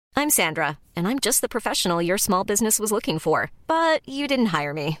I'm Sandra, and I'm just the professional your small business was looking for. But you didn't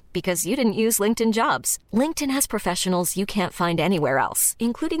hire me because you didn't use LinkedIn Jobs. LinkedIn has professionals you can't find anywhere else,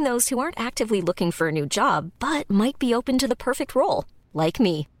 including those who aren't actively looking for a new job, but might be open to the perfect role, like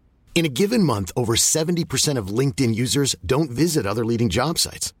me. In a given month, over 70% of LinkedIn users don't visit other leading job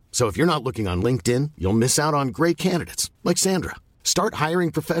sites. So if you're not looking on LinkedIn, you'll miss out on great candidates like Sandra. Start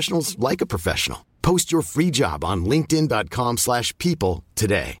hiring professionals like a professional. Post your free job on linkedin.com/people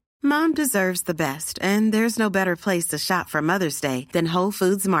today. Mom deserves the best, and there's no better place to shop for Mother's Day than Whole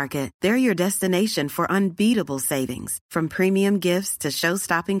Foods Market. They're your destination for unbeatable savings, from premium gifts to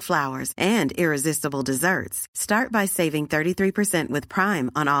show-stopping flowers and irresistible desserts. Start by saving 33% with Prime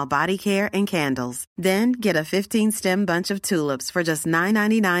on all body care and candles. Then get a 15-stem bunch of tulips for just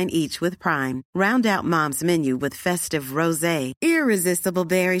 $9.99 each with Prime. Round out Mom's menu with festive rosé, irresistible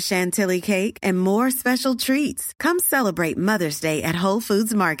berry chantilly cake, and more special treats. Come celebrate Mother's Day at Whole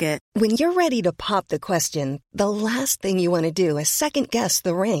Foods Market. When you're ready to pop the question, the last thing you want to do is second-guess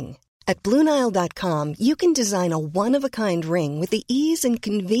the ring. At BlueNile.com, you can design a one-of-a-kind ring with the ease and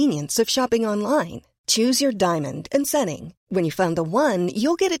convenience of shopping online. Choose your diamond and setting. When you find the one,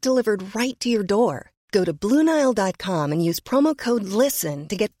 you'll get it delivered right to your door. Go to BlueNile.com and use promo code LISTEN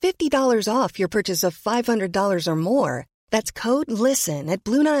to get $50 off your purchase of $500 or more. That's code LISTEN at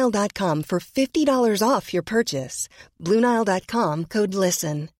BlueNile.com for $50 off your purchase. BlueNile.com, code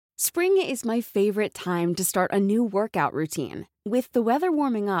LISTEN. Spring is my favorite time to start a new workout routine. With the weather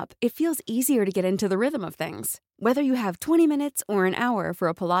warming up, it feels easier to get into the rhythm of things. Whether you have 20 minutes or an hour for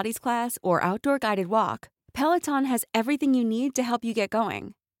a Pilates class or outdoor guided walk, Peloton has everything you need to help you get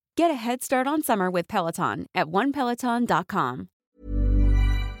going. Get a head start on summer with Peloton at onepeloton.com.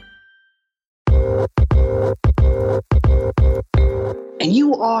 And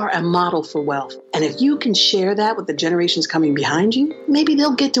you are a model for wealth. And if you can share that with the generations coming behind you, maybe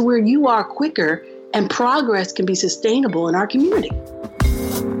they'll get to where you are quicker and progress can be sustainable in our community.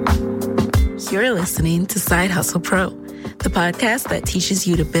 You're listening to Side Hustle Pro, the podcast that teaches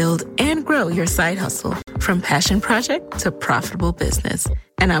you to build and grow your side hustle from passion project to profitable business.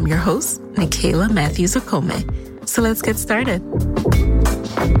 And I'm your host, Nicaila Matthews-Okome. So let's get started.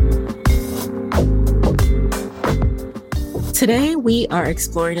 Today, we are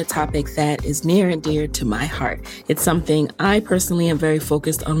exploring a topic that is near and dear to my heart. It's something I personally am very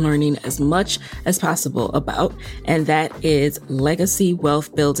focused on learning as much as possible about, and that is legacy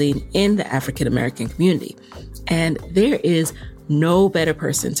wealth building in the African American community. And there is no better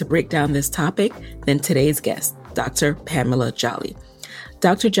person to break down this topic than today's guest, Dr. Pamela Jolly.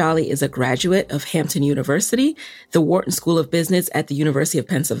 Dr. Jolly is a graduate of Hampton University, the Wharton School of Business at the University of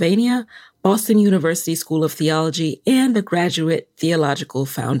Pennsylvania, Boston University School of Theology, and the Graduate Theological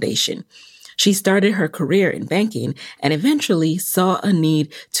Foundation. She started her career in banking and eventually saw a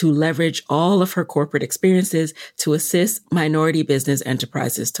need to leverage all of her corporate experiences to assist minority business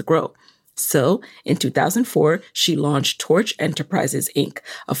enterprises to grow. So, in 2004, she launched Torch Enterprises, Inc.,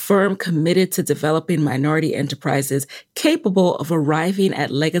 a firm committed to developing minority enterprises capable of arriving at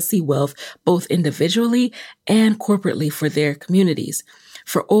legacy wealth both individually and corporately for their communities.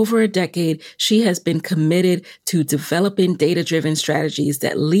 For over a decade, she has been committed to developing data-driven strategies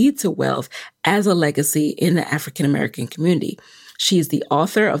that lead to wealth as a legacy in the African American community. She is the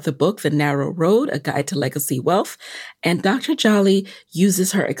author of the book, The Narrow Road, A Guide to Legacy Wealth. And Dr. Jolly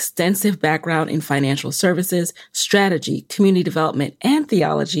uses her extensive background in financial services, strategy, community development, and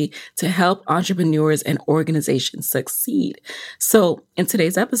theology to help entrepreneurs and organizations succeed. So in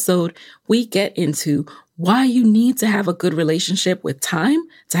today's episode, we get into why you need to have a good relationship with time,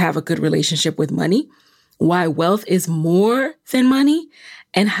 to have a good relationship with money, why wealth is more than money,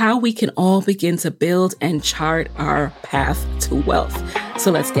 and how we can all begin to build and chart our path to wealth. So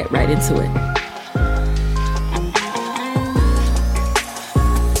let's get right into it.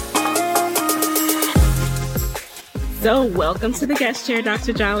 So welcome to the guest chair,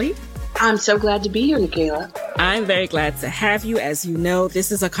 Dr. Jolly. I'm so glad to be here, Nicaila. I'm very glad to have you. As you know,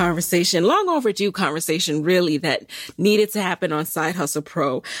 this is a conversation, long overdue conversation, really, that needed to happen on Side Hustle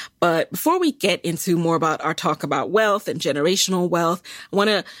Pro. But before we get into more about our talk about wealth and generational wealth, I want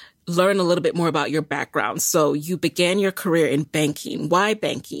to learn a little bit more about your background. So you began your career in banking. Why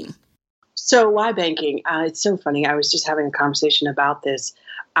banking? So why banking? It's so funny. I was just having a conversation about this.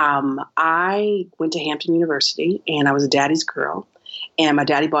 I went to Hampton University and I was a daddy's girl. And my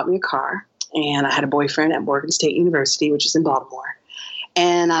daddy bought me a car, and I had a boyfriend at Morgan State University, which is in Baltimore.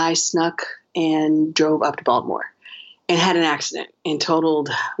 And I snuck and drove up to Baltimore and had an accident and totaled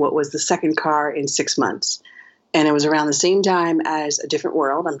what was the second car in 6 months. And it was around the same time as A Different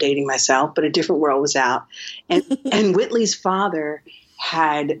World. I'm dating myself, but A Different World was out. And Whitley's father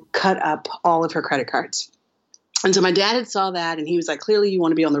had cut up all of her credit cards. And so my dad had saw that, and he was like, clearly you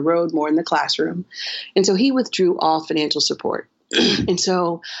want to be on the road more in the classroom. And so he withdrew all financial support. And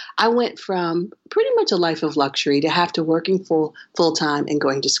so I went from pretty much a life of luxury to have to working full time and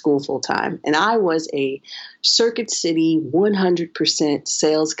going to school full time. And I was a Circuit City 100%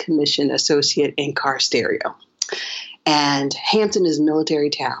 sales commission associate in car stereo. And Hampton is a military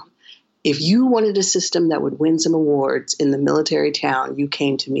town. If you wanted a system that would win some awards in the military town, you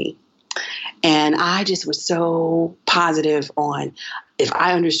came to me. And I just was so positive on if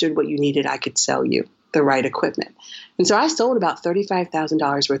I understood what you needed, I could sell you the right equipment. And so I sold about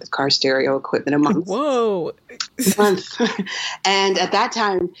 $35,000 worth of car stereo equipment a month. Whoa. And at that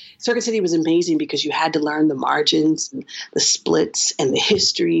time, Circuit City was amazing because you had to learn the margins and the splits and the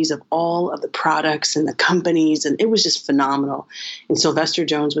histories of all of the products and the companies. And it was just phenomenal. And Sylvester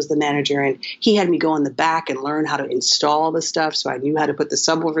Jones was the manager, and he had me go in the back and learn how to install the stuff. So I knew how to put the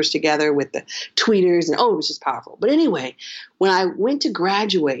subwoofers together with the tweeters. And it was just powerful. But anyway, when I went to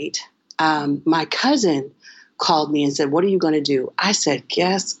graduate, my cousin called me and said, "What are you going to do?" I said,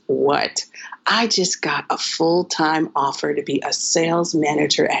 "Guess what? I just got a full-time offer to be a sales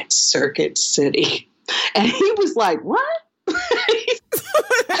manager at Circuit City." And he was like, "What?" He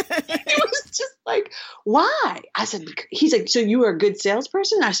was just like, "Why?" I said, he's like, "So you are a good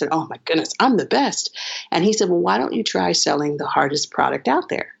salesperson?" I said, "Oh my goodness, I'm the best." And he said, "Well, why don't you try selling the hardest product out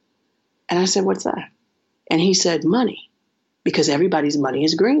there?" And I said, "What's that?" And he said, "Money, because everybody's money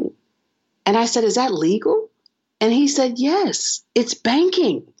is green." And I said, "Is that legal?" And he said, "Yes, it's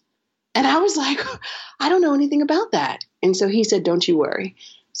banking." And I was like, "I don't know anything about that." And so he said, "Don't you worry."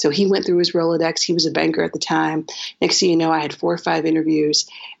 So he went through his Rolodex. He was a banker at the time. Next thing you know, I had 4 or 5 interviews.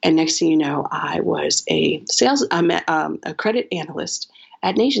 And next thing you know, I was a credit analyst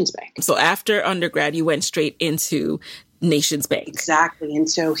at Nations Bank. So after undergrad, you went straight into Nations Bank. Exactly. And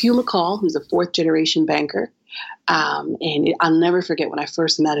so Hugh McCall, who's a 4th generation banker, and I'll never forget when I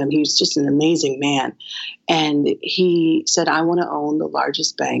first met him. He was just an amazing man. And he said, "I want to own the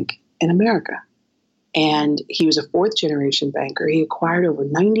largest bank in America." And he was a 4th generation banker. He acquired over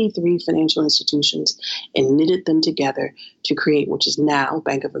 93 financial institutions and knitted them together to create, which is now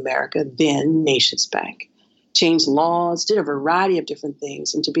Bank of America, then Nations Bank. Changed laws, did a variety of different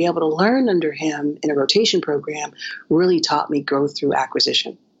things. And to be able to learn under him in a rotation program really taught me growth through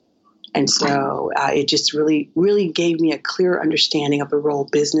acquisition. And so it just really, really gave me a clear understanding of the role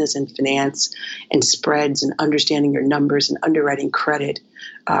business and finance and spreads and understanding your numbers and underwriting credit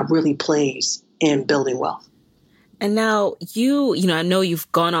really plays in building wealth. And now I know you've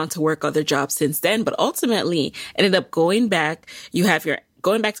gone on to work other jobs since then, but ultimately ended up going back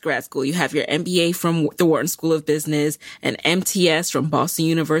to grad school. You have your MBA from the Wharton School of Business, an MTS from Boston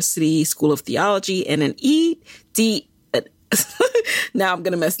University School of Theology, and an ED. Now I'm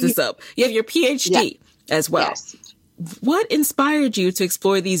going to mess this up. You have your PhD as well. Yes. What inspired you to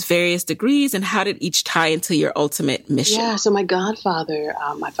explore these various degrees, and how did each tie into your ultimate mission? Yeah, so my godfather,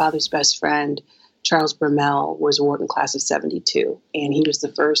 my father's best friend, Charles Burmell, was a Wharton class of 72, and he was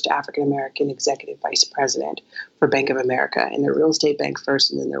the first African-American executive vice president for Bank of America, in their real estate bank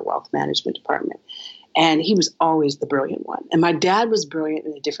first and then their wealth management department. And he was always the brilliant one. And my dad was brilliant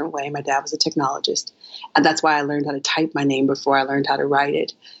in a different way. My dad was a technologist. And that's why I learned how to type my name before I learned how to write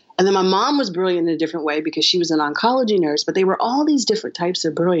it. And then my mom was brilliant in a different way because she was an oncology nurse. But they were all these different types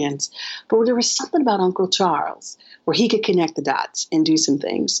of brilliance. But there was something about Uncle Charles where he could connect the dots and do some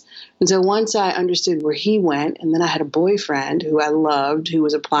things. And so once I understood where he went, and then I had a boyfriend who I loved who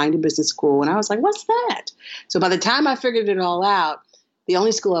was applying to business school. And I was like, "What's that?" So by the time I figured it all out, the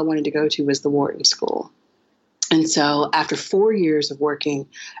only school I wanted to go to was the Wharton School. And so after 4 years of working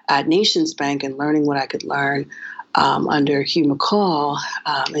at Nations Bank and learning what I could learn under Hugh McCall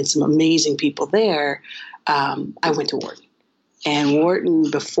and some amazing people there, I went to Wharton. And Wharton,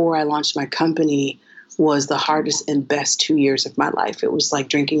 before I launched my company, was the hardest and best 2 years of my life. It was like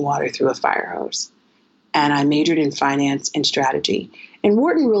drinking water through a fire hose. And I majored in finance and strategy. And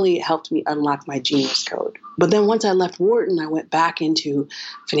Wharton really helped me unlock my genius code. But then once I left Wharton, I went back into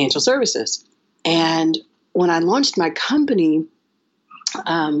financial services. And when I launched my company,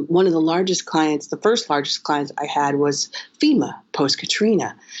 one of the largest clients, the first largest clients I had was FEMA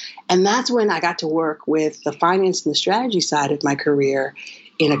post-Katrina. And that's when I got to work with the finance and the strategy side of my career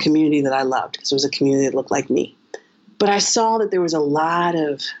in a community that I loved, because it was a community that looked like me. But I saw that there was a lot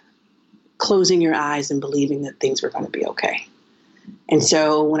of closing your eyes and believing that things were going to be okay. And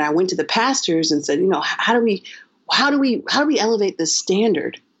so when I went to the pastors and said, how do we elevate the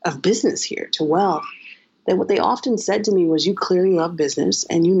standard of business here to wealth? That what they often said to me was, "You clearly love business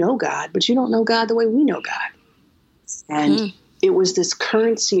and you know God, but you don't know God the way we know God." And it was this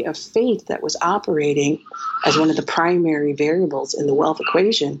currency of faith that was operating as one of the primary variables in the wealth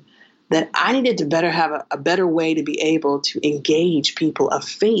equation, that I needed to better have a better way to be able to engage people of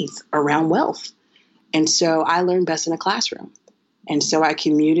faith around wealth. And so I learned best in a classroom. And so I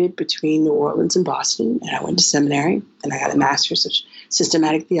commuted between New Orleans and Boston, and I went to seminary, and I got a master's of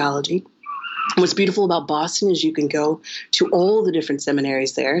systematic theology. And what's beautiful about Boston is you can go to all the different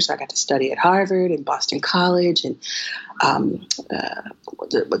seminaries there. So I got to study at Harvard and Boston College, and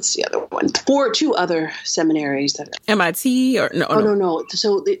what's the other one? Two other seminaries that MIT or no? No.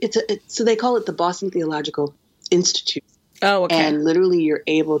 So so they call it the Boston Theological Institute. Oh, okay. And literally you're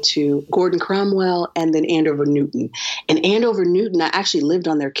able to Gordon Cromwell and then Andover Newton. And Andover Newton, I actually lived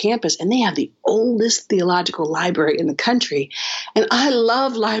on their campus, and they have the oldest theological library in the country. And I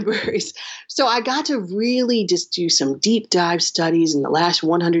love libraries. So I got to really just do some deep dive studies in the last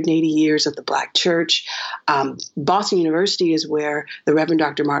 180 years of the Black church. Boston University is where the Reverend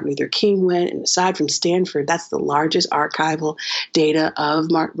Dr. Martin Luther King went. And aside from Stanford, that's the largest archival data of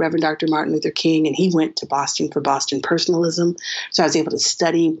Reverend Dr. Martin Luther King. And he went to Boston for Boston personalism. So I was able to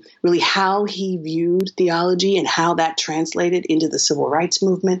study really how he viewed theology and how that translated into the civil rights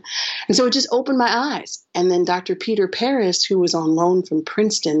movement. And so it just opened my eyes. And then Dr. Peter Paris, who was on loan from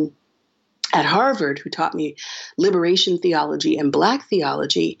Princeton at Harvard, who taught me liberation theology and Black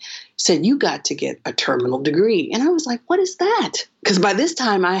theology, said, you got to get a terminal degree. And I was like, what is that? Because by this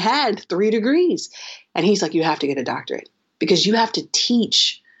time I had 3 degrees. And he's like, you have to get a doctorate because you have to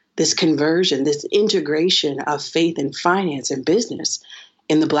teach this conversion, this integration of faith and finance and business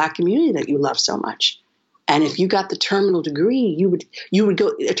in the Black community that you love so much. And if you got the terminal degree, you would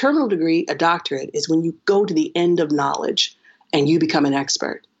go, a terminal degree, a doctorate is when you go to the end of knowledge and you become an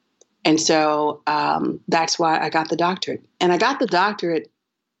expert. And so that's why I got the doctorate. And I got the doctorate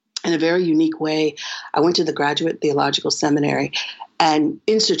in a very unique way. I went to the Graduate Theological Seminary and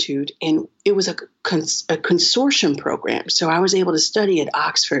Institute, and it was a consortium program. So I was able to study at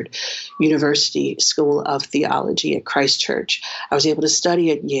Oxford University School of Theology at Christ Church. I was able to study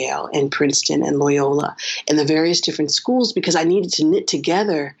at Yale and Princeton and Loyola and the various different schools because I needed to knit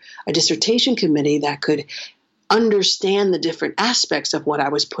together a dissertation committee that could understand the different aspects of what I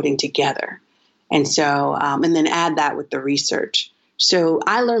was putting together. And so, and then add that with the research. So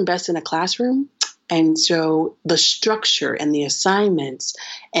I learned best in a classroom. And so the structure and the assignments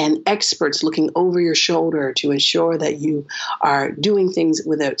and experts looking over your shoulder to ensure that you are doing things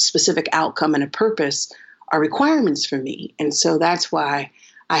with a specific outcome and a purpose are requirements for me. And so that's why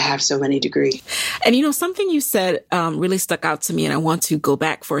I have so many degrees. And, you know, something you said really stuck out to me, and I want to go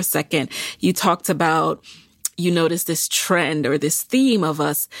back for a second. You talked about, you noticed this trend or this theme of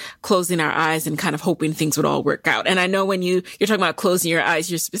us closing our eyes and kind of hoping things would all work out. And I know when you're talking about closing your eyes,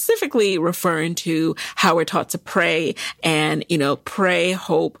 you're specifically referring to how we're taught to pray and, you know, pray,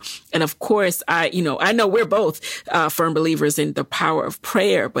 hope. And of course, I know we're both firm believers in the power of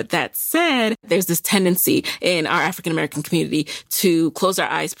prayer. But that said, there's this tendency in our African-American community to close our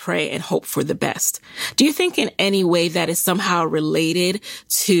eyes, pray, and hope for the best. Do you think in any way that is somehow related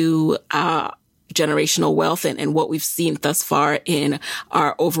to generational wealth and what we've seen thus far in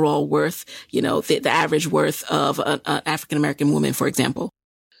our overall worth, you know, the average worth of an African-American woman, for example?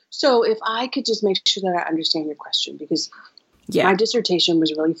 So if I could just make sure that I understand your question, because my dissertation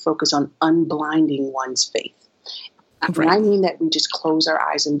was really focused on unblinding one's faith. Right. I mean that we just close our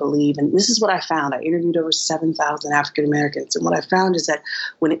eyes and believe. And this is what I found. I interviewed over 7,000 African Americans. And what I found is that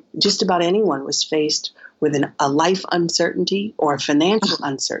when just about anyone was faced with a life uncertainty or a financial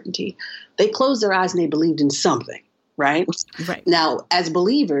uncertainty, they closed their eyes and they believed in something, right? Right. Now, as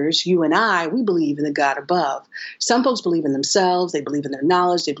believers, you and I, we believe in the God above. Some folks believe in themselves. They believe in their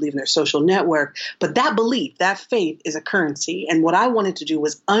knowledge. They believe in their social network. But that belief, that faith is a currency. And what I wanted to do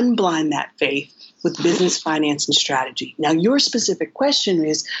was unblind that faith with business, finance, and strategy. Now, your specific question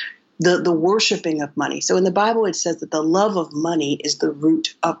is the worshiping of money. So in the Bible, it says that the love of money is the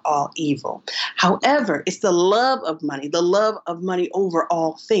root of all evil. However, it's the love of money over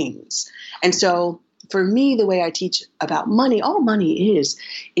all things. And so for me, the way I teach about money, all money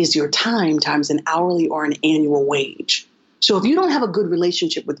is your time times an hourly or an annual wage. So if you don't have a good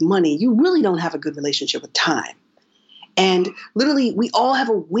relationship with money, you really don't have a good relationship with time. And literally, we all have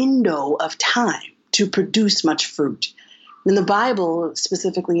a window of time to produce much fruit. In the Bible,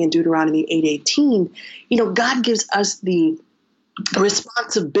 specifically in Deuteronomy 8:18, you know, God gives us the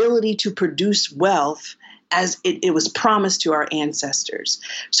responsibility to produce wealth as it was promised to our ancestors.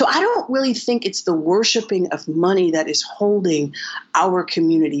 So I don't really think it's the worshiping of money that is holding our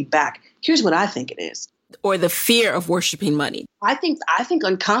community back. Here's what I think it is. or the fear of worshiping money? I think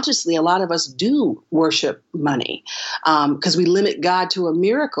unconsciously a lot of us do worship money because we limit God to a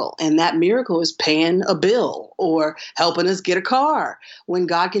miracle, and that miracle is paying a bill or helping us get a car when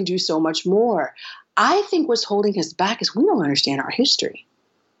God can do so much more. I think what's holding us back is we don't understand our history.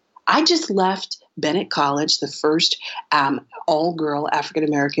 I just left Bennett College, the first all-girl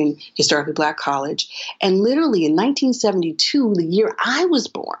African-American historically Black college, and literally in 1972, the year I was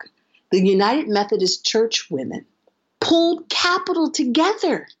born, the United Methodist Church women pulled capital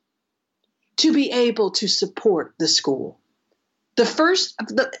together to be able to support the school.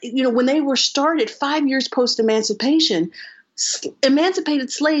 When they were started 5 years post-emancipation,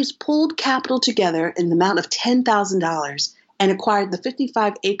 emancipated slaves pulled capital together in the amount of $10,000 and acquired the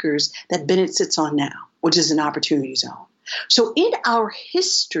 55 acres that Bennett sits on now, which is an opportunity zone. So in our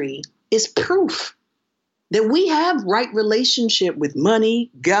history is proof that we have right relationship with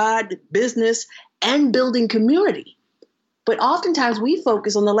money, God, business, and building community. But oftentimes we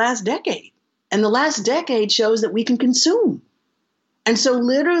focus on the last decade, and the last decade shows that we can consume. And so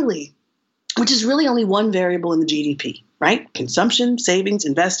literally, which is really only one variable in the GDP, right? Consumption, savings,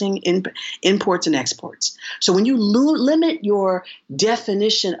 investing, imports, and exports. So when you limit your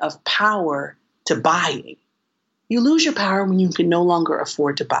definition of power to buying, you lose your power when you can no longer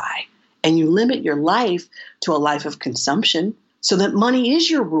afford to buy. And you limit your life to a life of consumption so that money is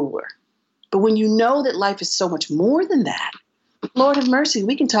your ruler. But when you know that life is so much more than that, Lord have mercy,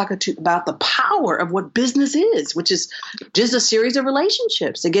 we can talk about the power of what business is, which is just a series of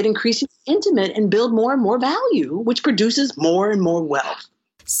relationships that get increasingly intimate and build more and more value, which produces more and more wealth.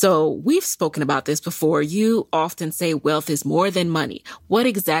 So we've spoken about this before. You often say wealth is more than money. What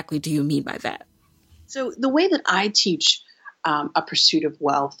exactly do you mean by that? So the way that I teach a pursuit of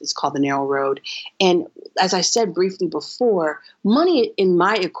wealth is called the narrow road. And as I said briefly before, money in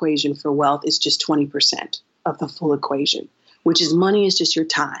my equation for wealth is just 20% of the full equation, which is money is just your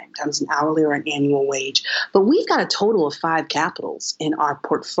time times an hourly or an annual wage. But we've got a total of 5 capitals in our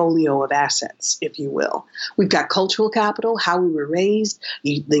portfolio of assets, if you will. We've got cultural capital, how we were raised,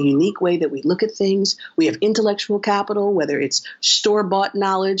 the unique way that we look at things. We have intellectual capital, whether it's store-bought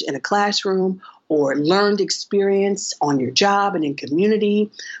knowledge in a classroom or learned experience on your job and in community.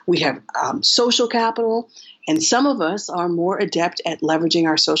 We have social capital. And some of us are more adept at leveraging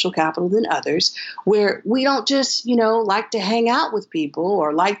our social capital than others, where we don't just, like to hang out with people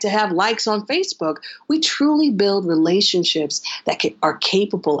or like to have likes on Facebook. We truly build relationships that are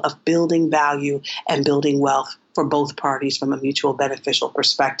capable of building value and building wealth for both parties from a mutual beneficial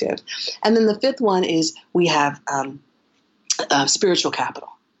perspective. And then the 5th one is we have spiritual capital.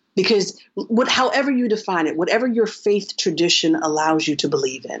 Because however you define it, whatever your faith tradition allows you to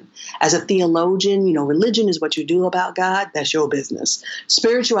believe in. As a theologian, religion is what you do about God. That's your business.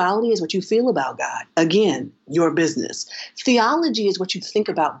 Spirituality is what you feel about God. Again, your business. Theology is what you think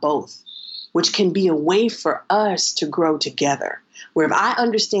about both, which can be a way for us to grow together. Where if I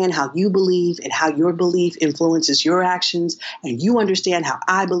understand how you believe and how your belief influences your actions, and you understand how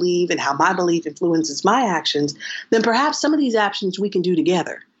I believe and how my belief influences my actions, then perhaps some of these actions we can do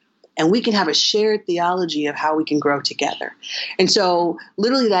together. And we can have a shared theology of how we can grow together. And so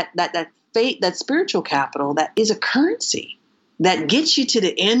literally that faith, that spiritual capital, that is a currency that gets you to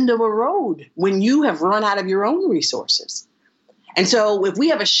the end of a road when you have run out of your own resources. And so if we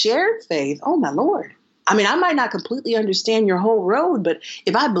have a shared faith, oh my Lord, I might not completely understand your whole road, but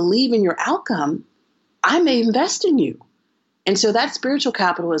if I believe in your outcome, I may invest in you. And so that spiritual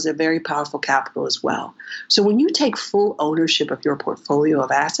capital is a very powerful capital as well. So when you take full ownership of your portfolio of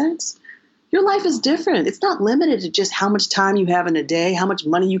assets, your life is different. It's not limited to just how much time you have in a day, how much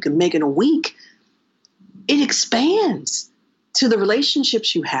money you can make in a week. It expands to the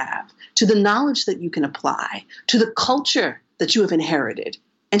relationships you have, to the knowledge that you can apply, to the culture that you have inherited,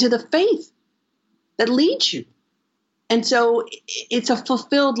 and to the faith that leads you. And so it's a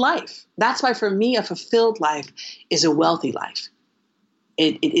fulfilled life. That's why for me, a fulfilled life is a wealthy life.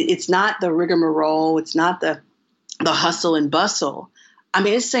 It's not the rigmarole. It's not the hustle and bustle.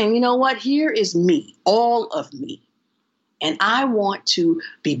 It's saying, you know what? Here is me, all of me. And I want to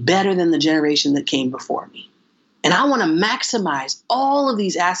be better than the generation that came before me. And I want to maximize all of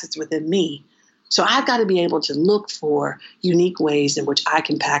these assets within me. So I've got to be able to look for unique ways in which I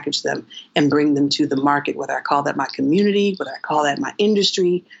can package them and bring them to the market, whether I call that my community, whether I call that my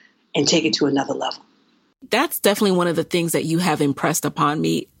industry, and take it to another level. That's definitely one of the things that you have impressed upon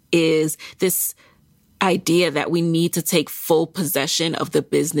me is this idea that we need to take full possession of the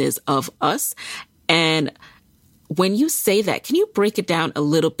business of us. And when you say that, can you break it down a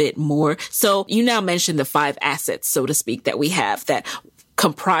little bit more? So you now mentioned the 5 assets, so to speak, that we have that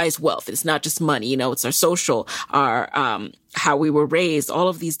comprise wealth. It's not just money, you know, it's our social, our, how we were raised, all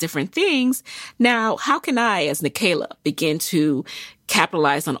of these different things. Now, how can I, as Nicaila, begin to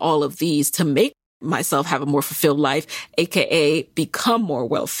capitalize on all of these to make myself have a more fulfilled life, aka become more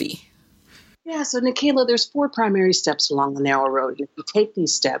wealthy? Yeah, so Nicaila, there's 4 primary steps along the narrow road. And if you take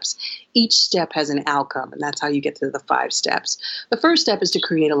these steps, each step has an outcome, and that's how you get to the 5 steps. The first step is to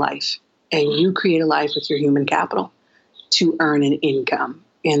create a life, and you create a life with your human capital to earn an income.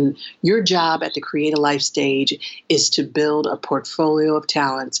 And your job at the create a life stage is to build a portfolio of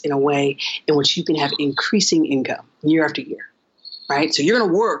talents in a way in which you can have increasing income year after year, right? So you're going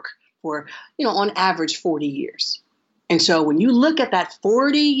to work for, you know, on average 40 years. And so when you look at that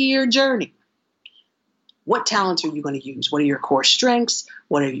 40-year journey, what talents are you going to use? What are your core strengths?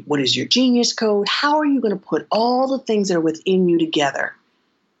 What is your genius code? How are you going to put all the things that are within you together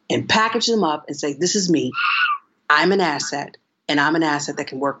and package them up and say, this is me. I'm an asset, and I'm an asset that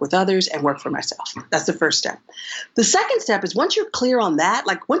can work with others and work for myself. That's the first step. The second step is once you're clear on that,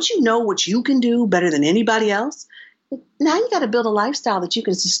 like once you know what you can do better than anybody else, now you got to build a lifestyle that you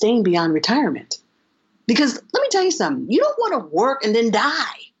can sustain beyond retirement. Because let me tell you something, you don't want to work and then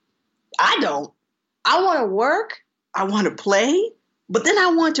die. I don't. I want to work, I want to play, but then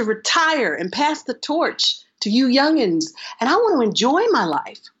I want to retire and pass the torch to you youngins, and I want to enjoy my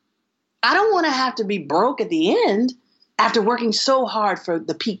life. I don't want to have to be broke at the end after working so hard for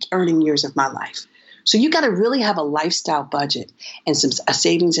the peak earning years of my life. So you got to really have a lifestyle budget and a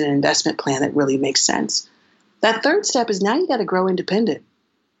savings and an investment plan that really makes sense. That third step is now you got to grow independent.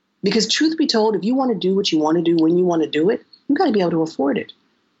 Because truth be told, if you want to do what you want to do when you want to do it, you got to be able to afford it.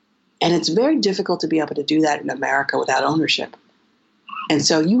 And it's very difficult to be able to do that in America without ownership. And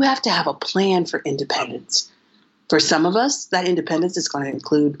so you have to have a plan for independence. For some of us, that independence is going to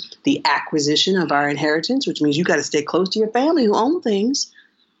include the acquisition of our inheritance, which means you got to stay close to your family who own things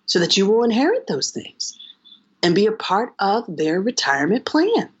so that you will inherit those things and be a part of their retirement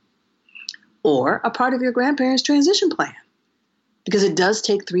plan or a part of your grandparents' transition plan. Because it does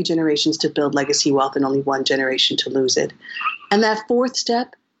take 3 generations to build legacy wealth and only 1 generation to lose it. And that fourth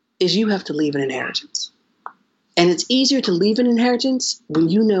step is you have to leave an inheritance. And it's easier to leave an inheritance when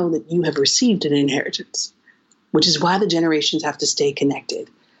you know that you have received an inheritance, which is why the generations have to stay connected.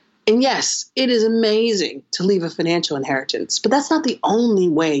 And yes, it is amazing to leave a financial inheritance, but that's not the only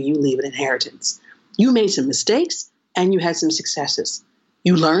way you leave an inheritance. You made some mistakes and you had some successes.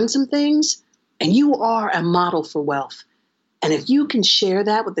 You learned some things and you are a model for wealth. And if you can share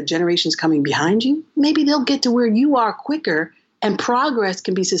that with the generations coming behind you, maybe they'll get to where you are quicker and progress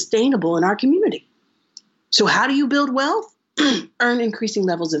can be sustainable in our community. So how do you build wealth? Earn increasing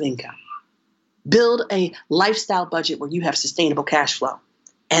levels of income. Build a lifestyle budget where you have sustainable cash flow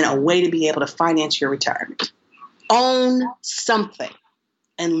and a way to be able to finance your retirement. Own something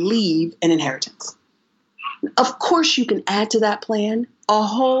and leave an inheritance. Of course, you can add to that plan a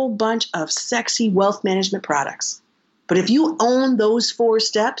whole bunch of sexy wealth management products. But if you own those 4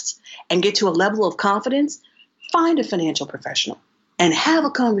 steps and get to a level of confidence, find a financial professional and have a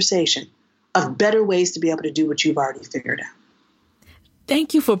conversation of better ways to be able to do what you've already figured out.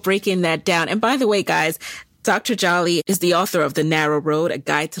 Thank you for breaking that down. And by the way, guys, Dr. Jolly is the author of The Narrow Road, A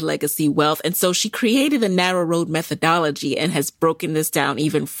Guide to Legacy Wealth. And so she created the Narrow Road methodology and has broken this down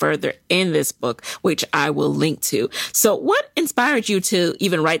even further in this book, which I will link to. So what inspired you to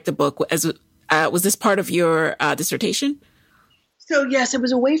even write the book? Was this part of your dissertation? So yes, it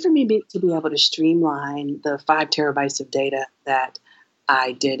was a way for me to be able to streamline the 5 terabytes of data that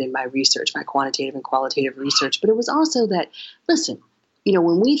I did in my research, my quantitative and qualitative research. But it was also that, listen, you know,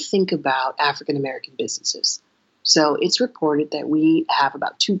 when we think about African-American businesses, so it's reported that we have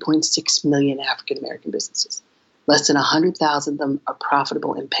about 2.6 million African-American businesses. Less than 100,000 of them are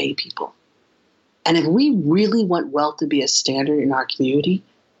profitable and pay people. And if we really want wealth to be a standard in our community,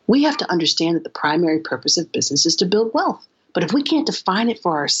 we have to understand that the primary purpose of business is to build wealth. But if we can't define it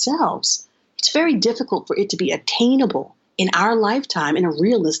for ourselves, it's very difficult for it to be attainable in our lifetime in a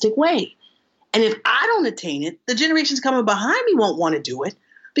realistic way. And if I don't attain it, the generations coming behind me won't want to do it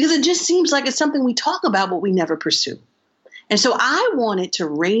because it just seems like it's something we talk about, but we never pursue. And so I wanted to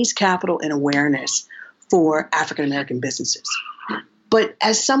raise capital and awareness for African-American businesses. But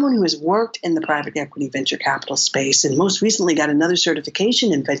as someone who has worked in the private equity venture capital space and most recently got another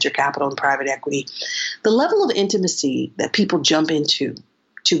certification in venture capital and private equity, the level of intimacy that people jump into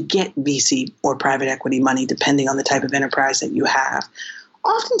to get VC or private equity money, depending on the type of enterprise that you have,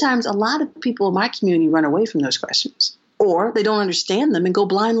 oftentimes a lot of people in my community run away from those questions, or they don't understand them and go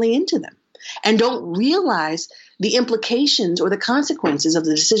blindly into them and don't realize the implications or the consequences of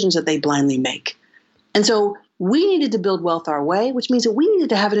the decisions that they blindly make. And so we needed to build wealth our way, which means that we needed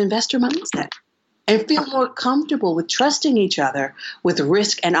to have an investor mindset and feel more comfortable with trusting each other with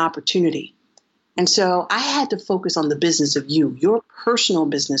risk and opportunity. And so I had to focus on the business of you, your personal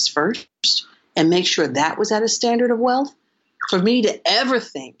business first, and make sure that was at a standard of wealth for me to ever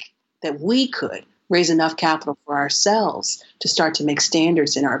think that we could raise enough capital for ourselves to start to make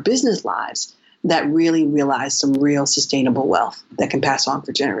standards in our business lives that really realize some real sustainable wealth that can pass on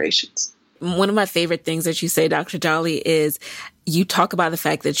for generations. One of my favorite things that you say, Dr. Jolly, is you talk about the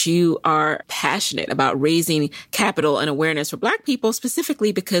fact that you are passionate about raising capital and awareness for Black people,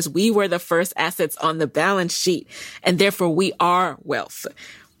 specifically because we were the first assets on the balance sheet, and therefore we are wealth.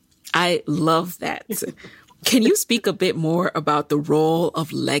 I love that. Can you speak a bit more about the role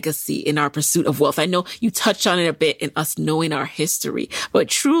of legacy in our pursuit of wealth? I know you touched on it a bit in us knowing our history, but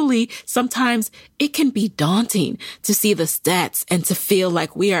truly, sometimes it can be daunting to see the stats and to feel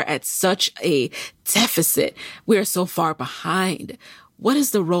like we are at such a deficit. We are so far behind. What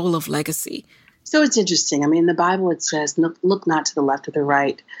is the role of legacy? So it's interesting. I mean, in the Bible, it says, look not to the left or the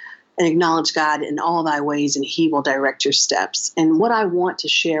right, and acknowledge God in all thy ways, and he will direct your steps. And what I want to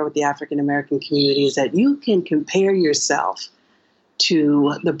share with the African-American community is that you can compare yourself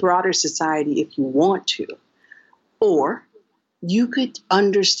to the broader society if you want to, or you could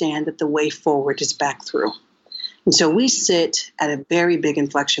understand that the way forward is back through. And so we sit at a very big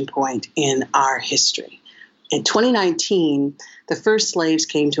inflection point in our history. In 2019, the first slaves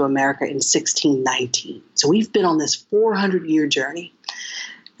came to America in 1619. So we've been on this 400-year journey.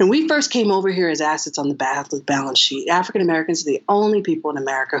 When we first came over here as assets on the balance sheet, African Americans are the only people in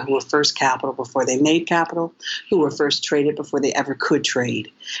America who were first capital before they made capital, who were first traded before they ever could trade.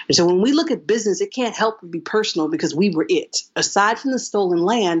 And so when we look at business, it can't help but be personal because we were it. Aside from the stolen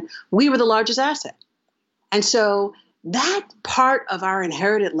land, we were the largest asset. And so that part of our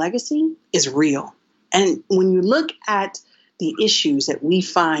inherited legacy is real. And when you look at the issues that we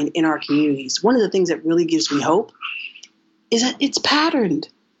find in our communities, one of the things that really gives me hope is that it's patterned.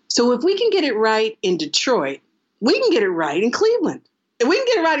 So if we can get it right in Detroit, we can get it right in Cleveland. If we can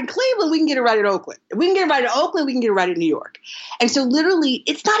get it right in Cleveland, we can get it right in Oakland. If we can get it right in Oakland, we can get it right in New York. And so literally,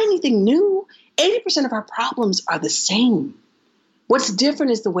 it's not anything new. 80% of our problems are the same. What's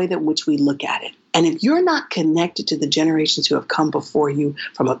different is the way that which we look at it. And if you're not connected to the generations who have come before you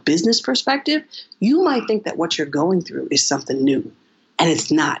from a business perspective, you might think that what you're going through is something new. And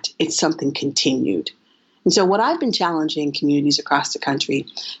it's not. It's something continued. And so what I've been challenging communities across the country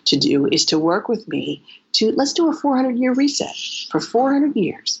to do is to work with me to, let's do a 400-year reset. For 400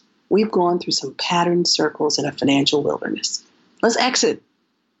 years, we've gone through some patterned circles in a financial wilderness. Let's exit.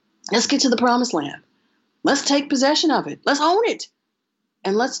 Let's get to the promised land. Let's take possession of it. Let's own it.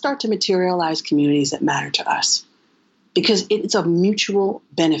 And let's start to materialize communities that matter to us. Because it's a mutual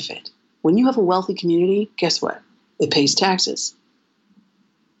benefit. When you have a wealthy community, guess what? It pays taxes.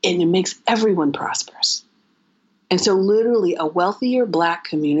 And it makes everyone prosperous. And so literally a wealthier Black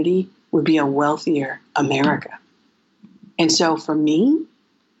community would be a wealthier America. And so for me,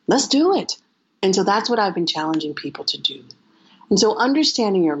 let's do it. And so that's what I've been challenging people to do. And so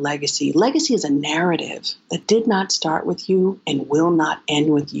understanding your legacy is a narrative that did not start with you and will not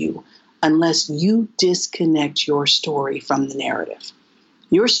end with you unless you disconnect your story from the narrative.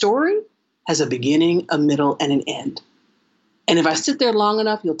 Your story has a beginning, a middle, and an end. And if I sit there long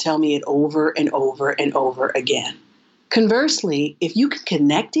enough, you'll tell me it over and over and over again. Conversely, if you can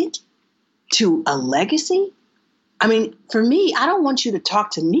connect it to a legacy, I mean, for me, I don't want you to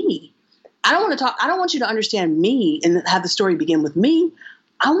talk to me. I don't want you to understand me and have the story begin with me.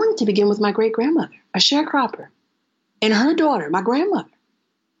 I want it to begin with my great-grandmother, a sharecropper, and her daughter, my grandmother,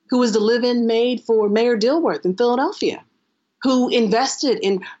 who was the live-in maid for Mayor Dilworth in Philadelphia, who invested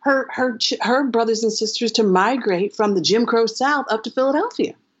in her brothers and sisters to migrate from the Jim Crow South up to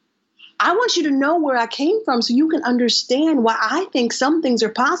Philadelphia. I want you to know where I came from so you can understand why I think some things are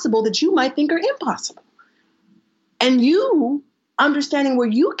possible that you might think are impossible. And you, understanding where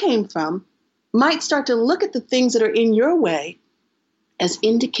you came from, might start to look at the things that are in your way as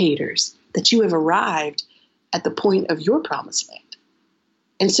indicators that you have arrived at the point of your promised land.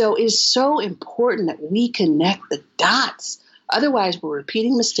 And so it is so important that we connect the dots. Otherwise, we're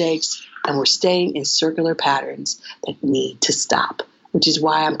repeating mistakes and we're staying in circular patterns that need to stop, which is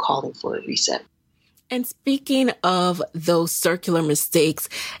why I'm calling for a reset. And speaking of those circular mistakes,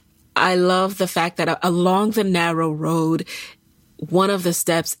 I love the fact that along the narrow road, one of the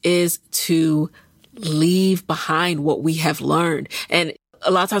steps is to leave behind what we have learned. And a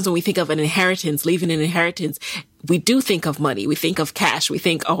lot of times when we think of an inheritance, leaving an inheritance, we do think of money. We think of cash. We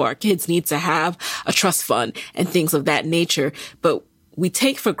think, oh, our kids need to have a trust fund and things of that nature. But we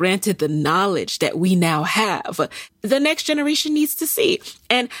take for granted the knowledge that we now have, the next generation needs to see.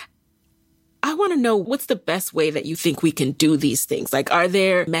 And I want to know, what's the best way that you think we can do these things? Like, are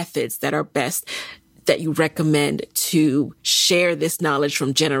there methods that are best that you recommend to share this knowledge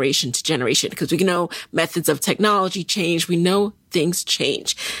from generation to generation? Because we know methods of technology change. We know things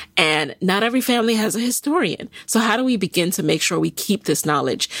change, and not every family has a historian. So how do we begin to make sure we keep this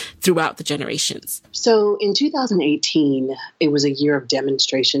knowledge throughout the generations? So in 2018, it was a year of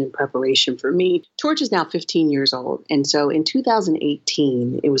demonstration and preparation for me. Torch is now 15 years old. And so in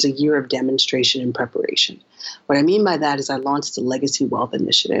 2018, it was a year of demonstration and preparation. What I mean by that is I launched the Legacy Wealth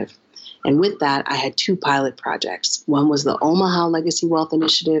Initiative. And with that, I had two pilot projects. One was the Omaha Legacy Wealth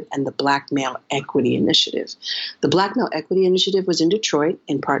Initiative and the Black Male Equity Initiative. The Black Male Equity Initiative was in Detroit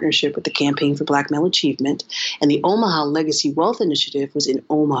in partnership with the Campaign for Black Male Achievement. And the Omaha Legacy Wealth Initiative was in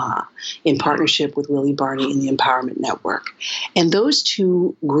Omaha in partnership with Willie Barney and the Empowerment Network. And those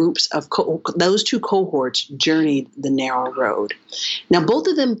two groups of those two cohorts journeyed the narrow road. Now, both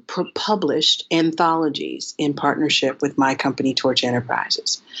of them published anthologies in partnership with my company, Torch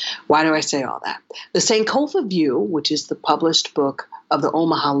Enterprises. Why do I say all that? The Sankofa View, which is the published book of the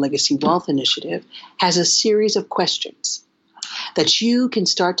Omaha Legacy Wealth Initiative, has a series of questions that you can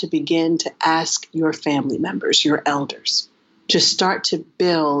start to begin to ask your family members, your elders, to start to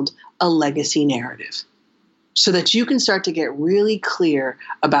build a legacy narrative so that you can start to get really clear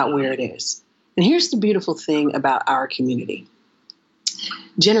about where it is. And here's the beautiful thing about our community.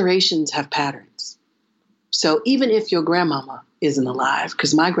 Generations have patterns. So even if your grandmama isn't alive,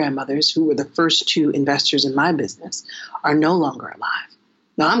 because my grandmothers, who were the first two investors in my business, are no longer alive.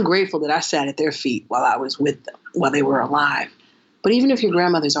 Now, I'm grateful that I sat at their feet while I was with them, while they were alive. But even if your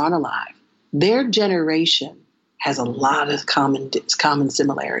grandmothers aren't alive, their generation has a lot of common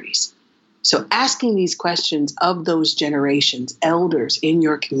similarities. So asking these questions of those generations, elders in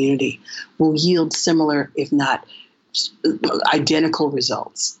your community, will yield similar, if not identical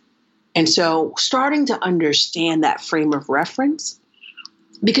results. And so starting to understand that frame of reference,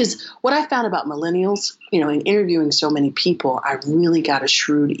 because what I found about millennials, in interviewing so many people, I really got a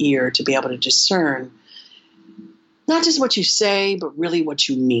shrewd ear to be able to discern not just what you say, but really what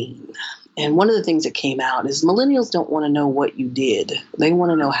you mean. And one of the things that came out is millennials don't want to know what you did. They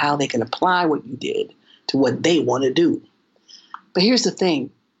want to know how they can apply what you did to what they want to do. But here's the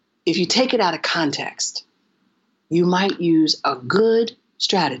thing. If you take it out of context, you might use a good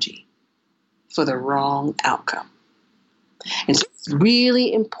strategy for the wrong outcome. And so it's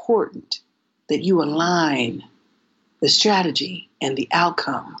really important that you align the strategy and the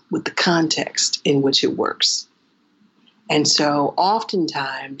outcome with the context in which it works. And so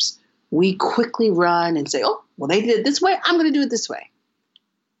oftentimes we quickly run and say, oh, well, they did it this way, I'm going to do it this way.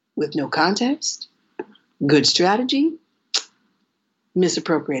 With no context, good strategy,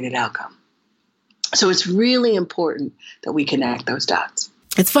 misappropriated outcome. So it's really important that we connect those dots.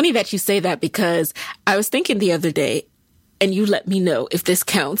 It's funny that you say that, because I was thinking the other day, and you let me know if this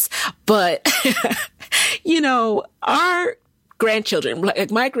counts, but, our grandchildren,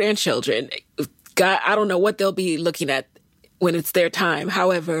 like my grandchildren, God, I don't know what they'll be looking at when it's their time.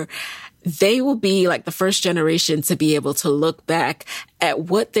 However, they will be like the first generation to be able to look back at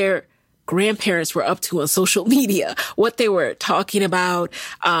what their grandparents were up to on social media, what they were talking about.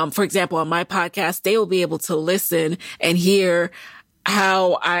 For example, on my podcast, they will be able to listen and hear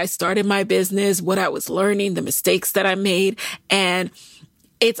how I started my business, what I was learning, the mistakes that I made. And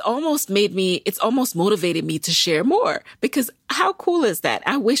it's almost motivated me to share more, because how cool is that?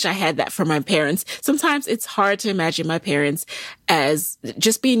 I wish I had that for my parents. Sometimes it's hard to imagine my parents as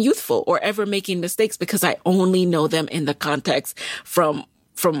just being youthful or ever making mistakes, because I only know them in the context from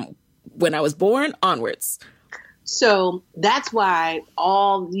when I was born onwards. So that's why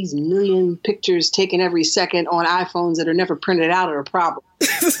all these million pictures taken every second on iPhones that are never printed out are a problem.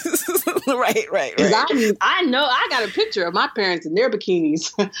 Right. I know I got a picture of my parents in their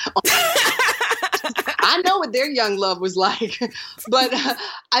bikinis. I know what their young love was like. But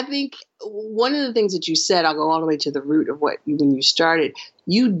I think one of the things that you said, I'll go all the way to the root of when you started,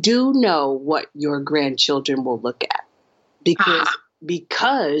 you do know what your grandchildren will look at.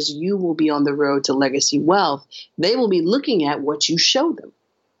 Because you will be on the road to legacy wealth, they will be looking at what you show them.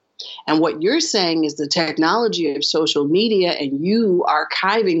 And what you're saying is the technology of social media and you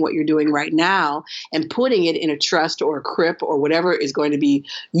archiving what you're doing right now and putting it in a trust or a CRIP or whatever is going to be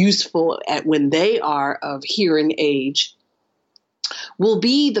useful at when they are of hearing age will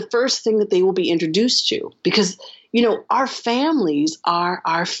be the first thing that they will be introduced to. Because, our families are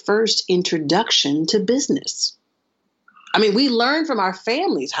our first introduction to business. I mean, we learn from our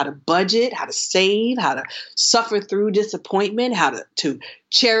families how to budget, how to save, how to suffer through disappointment, how to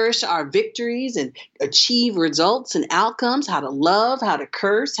cherish our victories and achieve results and outcomes, how to love, how to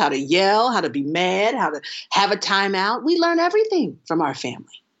curse, how to yell, how to be mad, how to have a timeout. We learn everything from our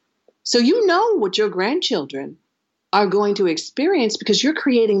family. So you know what your grandchildren are going to experience because you're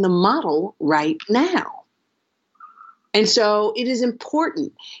creating the model right now. And so it is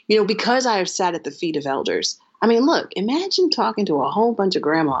important, because I have sat at the feet of elders. I mean, look, imagine talking to a whole bunch of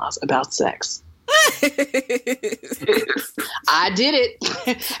grandmas about sex. I did it.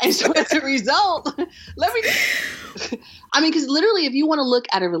 And so as a result, because literally, if you want to look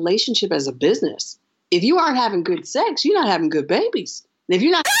at a relationship as a business, if you aren't having good sex, you're not having good babies. And if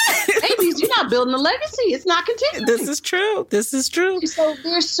you're not having babies, you're not building a legacy. It's not continuing. This is true. So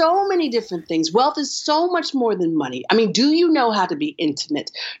there's so many different things. Wealth is so much more than money. I mean, do you know how to be intimate?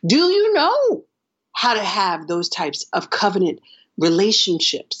 Do you know how to have those types of covenant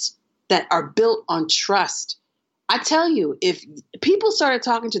relationships that are built on trust? I tell you, if people started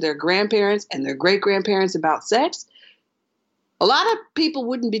talking to their grandparents and their great-grandparents about sex, a lot of people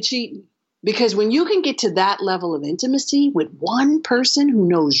wouldn't be cheating. Because when you can get to that level of intimacy with one person who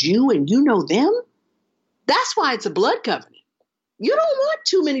knows you and you know them, that's why it's a blood covenant. You don't want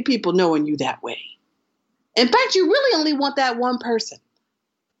too many people knowing you that way. In fact, you really only want that one person.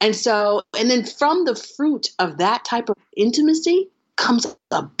 And then from the fruit of that type of intimacy comes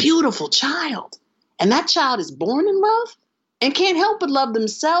a beautiful child. And that child is born in love and can't help but love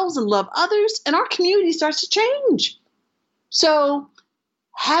themselves and love others. And our community starts to change. So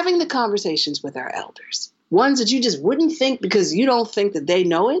having the conversations with our elders, ones that you just wouldn't think because you don't think that they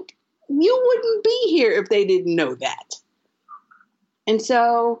know it, you wouldn't be here if they didn't know that. And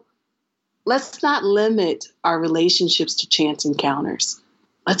so let's not limit our relationships to chance encounters.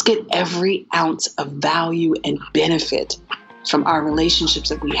 Let's get every ounce of value and benefit from our relationships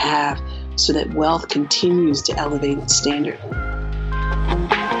that we have so that wealth continues to elevate its standard.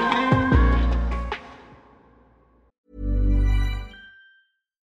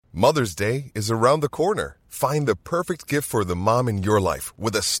 Mother's Day is around the corner. Find the perfect gift for the mom in your life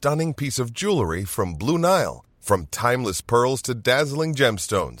with a stunning piece of jewelry from Blue Nile. From timeless pearls to dazzling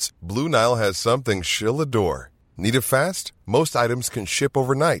gemstones, Blue Nile has something she'll adore. Need it fast? Most items can ship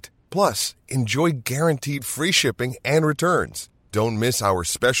overnight. Plus, enjoy guaranteed free shipping and returns. Don't miss our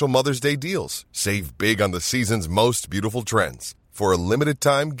special Mother's Day deals. Save big on the season's most beautiful trends. For a limited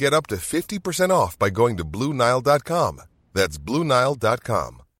time, get up to 50% off by going to BlueNile.com. That's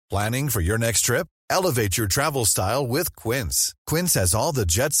BlueNile.com. Planning for your next trip? Elevate your travel style with Quince. Quince has all the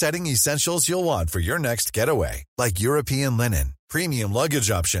jet-setting essentials you'll want for your next getaway, like European linen, premium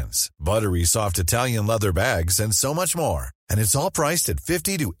luggage options, buttery soft Italian leather bags, and so much more. And it's all priced at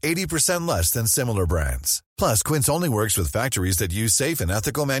 50 to 80% less than similar brands. Plus, Quince only works with factories that use safe and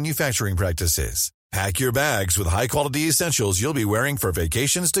ethical manufacturing practices. Pack your bags with high-quality essentials you'll be wearing for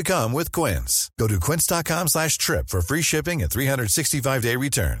vacations to come with Quince. Go to quince.com/trip for free shipping and 365-day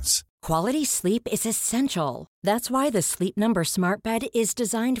returns. Quality sleep is essential. That's why the Sleep Number Smart Bed is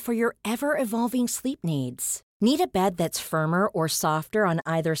designed for your ever-evolving sleep needs. Need a bed that's firmer or softer on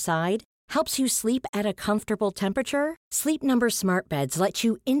either side? Helps you sleep at a comfortable temperature? Sleep Number Smart Beds let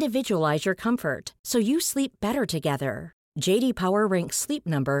you individualize your comfort, so you sleep better together. J.D. Power ranks Sleep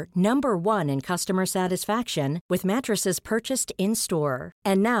Number number 1 in customer satisfaction with mattresses purchased in-store.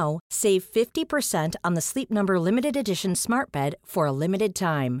 And now, save 50% on the Sleep Number Limited Edition Smart Bed for a limited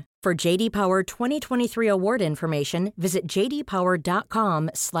time. For J.D. Power 2023 award information, visit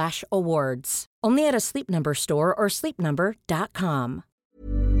jdpower.com/awards. Only at a Sleep Number store or sleepnumber.com.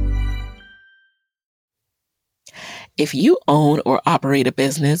 If you own or operate a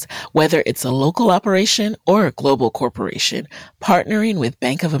business, whether it's a local operation or a global corporation, partnering with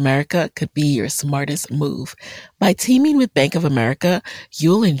Bank of America could be your smartest move. By teaming with Bank of America,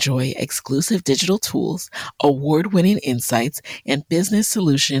 you'll enjoy exclusive digital tools, award-winning insights, and business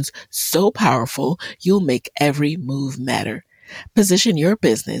solutions so powerful you'll make every move matter. Position your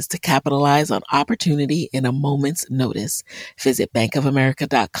business to capitalize on opportunity in a moment's notice. Visit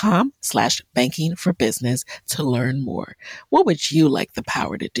bankofamerica.com/banking for business to learn more. What would you like the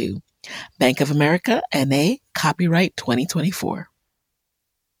power to do? Bank of America, N.A., copyright 2024.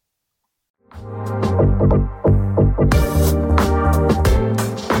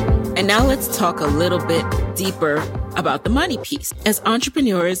 And now let's talk a little bit deeper about the money piece. As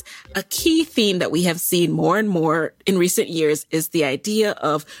entrepreneurs, a key theme that we have seen more and more in recent years is the idea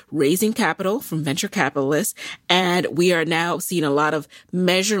of raising capital from venture capitalists. And we are now seeing a lot of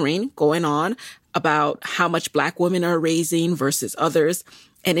measuring going on about how much Black women are raising versus others.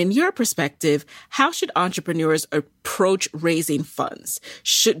 And in your perspective, how should entrepreneurs approach raising funds?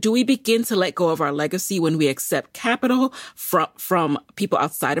 Do we begin to let go of our legacy when we accept capital from people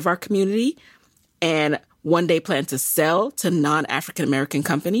outside of our community and one day plan to sell to non-African American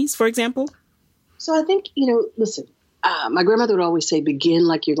companies, for example? So I think, listen, my grandmother would always say, begin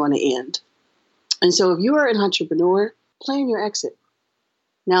like you're going to end. And so if you are an entrepreneur, plan your exit.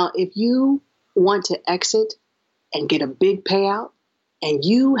 Now, if you want to exit and get a big payout, and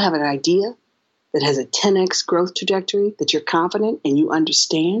you have an idea that has a 10x growth trajectory that you're confident and you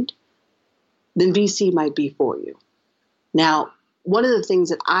understand, then VC might be for you. Now, one of the things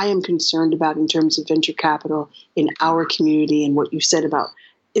that I am concerned about in terms of venture capital in our community and what you said about,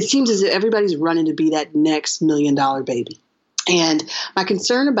 it seems as if everybody's running to be that next $1 million baby. And my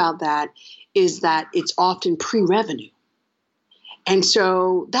concern about that is that it's often pre-revenue. And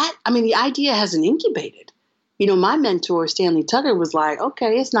so the idea hasn't incubated. My mentor, Stanley Tucker, was like,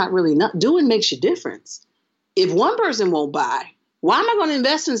 okay, it's not really doing makes a difference. If one person won't buy, why am I going to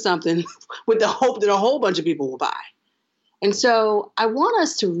invest in something with the hope that a whole bunch of people will buy? And so I want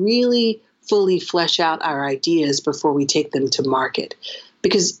us to really fully flesh out our ideas before we take them to market.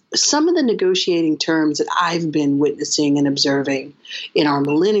 Because some of the negotiating terms that I've been witnessing and observing in our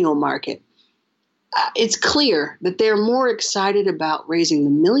millennial market, it's clear that they're more excited about raising the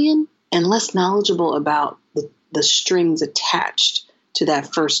million and less knowledgeable about the strings attached to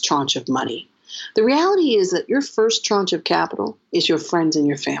that first tranche of money. The reality is that your first tranche of capital is your friends and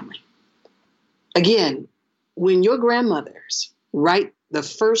your family. Again, when your grandmothers write the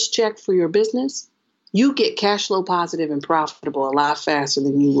first check for your business, you get cash flow positive and profitable a lot faster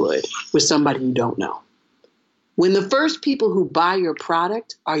than you would with somebody you don't know. When the first people who buy your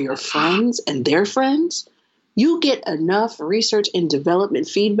product are your friends and their friends, you get enough research and development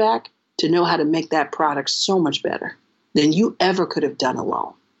feedback to know how to make that product so much better than you ever could have done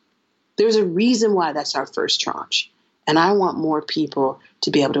alone. There's a reason why that's our first tranche. And I want more people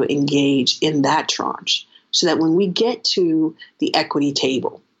to be able to engage in that tranche so that when we get to the equity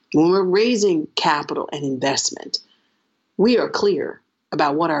table, when we're raising capital and investment, we are clear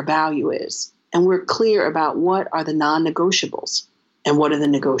about what our value is. And we're clear about what are the non-negotiables and what are the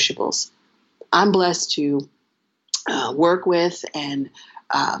negotiables. I'm blessed to work with and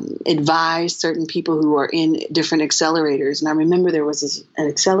advise certain people who are in different accelerators. And I remember there was an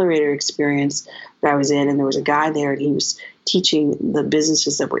accelerator experience that I was in, and there was a guy there, and he was teaching the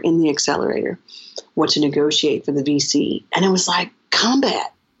businesses that were in the accelerator what to negotiate for the VC. And it was like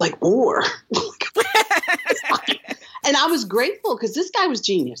combat, like war. And I was grateful because this guy was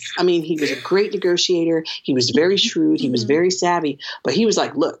genius. I mean, he was a great negotiator. He was very shrewd. He was very savvy. But he was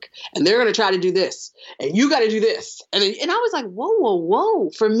like, look, and they're going to try to do this, and you got to do this. And I was like, whoa.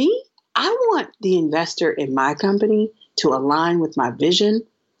 For me, I want the investor in my company to align with my vision.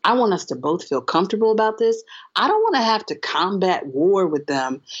 I want us to both feel comfortable about this. I don't want to have to combat war with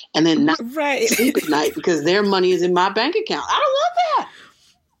them and then not sleep at night because their money is in my bank account. I don't want that.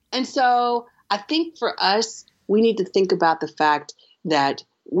 And so I think for us, we need to think about the fact that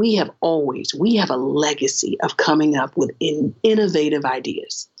we have a legacy of coming up with innovative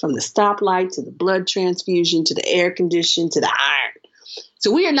ideas, from the stoplight to the blood transfusion to the air condition to the iron.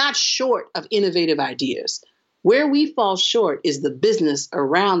 So we are not short of innovative ideas. Where we fall short is the business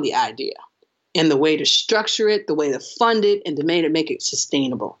around the idea and the way to structure it, the way to fund it, and to make it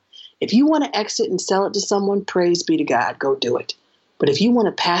sustainable. If you want to exit and sell it to someone, praise be to God, go do it. But if you want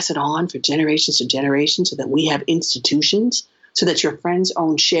to pass it on for generations to generations so that we have institutions, so that your friends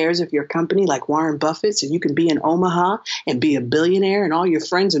own shares of your company like Warren Buffett, so you can be in Omaha and be a billionaire and all your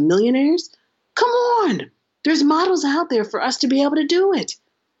friends are millionaires, come on. There's models out there for us to be able to do it.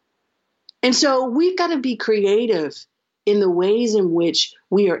 And so we've got to be creative in the ways in which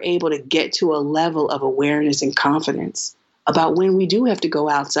we are able to get to a level of awareness and confidence about when we do have to go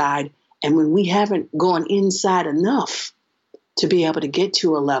outside and when we haven't gone inside enough to be able to get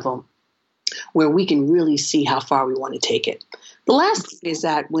to a level where we can really see how far we want to take it. The last thing is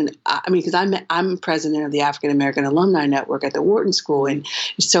that because I'm president of the African American Alumni Network at the Wharton School, and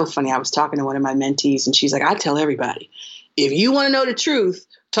it's so funny. I was talking to one of my mentees, and she's like, I tell everybody, if you want to know the truth,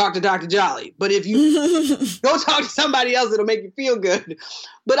 talk to Dr. Jolly. But if you go talk to somebody else, it'll make you feel good.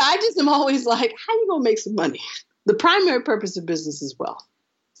 But I just am always like, how you going to make some money? The primary purpose of business is wealth.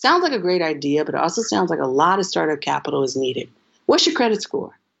 Sounds like a great idea, but it also sounds like a lot of startup capital is needed. What's your credit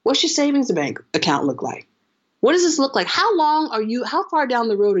score? What's your savings bank account look like? What does this look like? How far down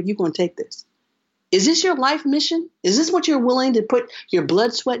the road are you going to take this? Is this your life mission? Is this what you're willing to put your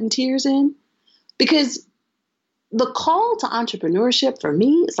blood, sweat, and tears in? Because the call to entrepreneurship for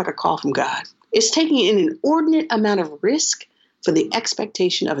me is like a call from God. It's taking an inordinate amount of risk for the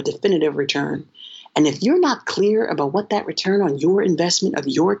expectation of a definitive return. And if you're not clear about what that return on your investment of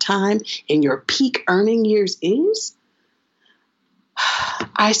your time in your peak earning years is,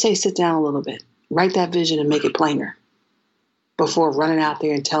 I say sit down a little bit, write that vision and make it plainer before running out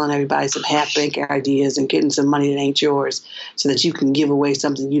there and telling everybody some half-baked ideas and getting some money that ain't yours so that you can give away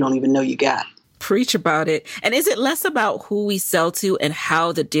something you don't even know you got. Preach about it. And is it less about who we sell to and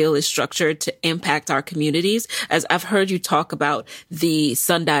how the deal is structured to impact our communities? As I've heard you talk about the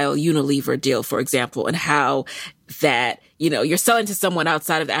Sundial Unilever deal, for example, and how that, you're selling to someone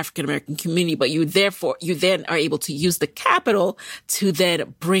outside of the African American community, but you then are able to use the capital to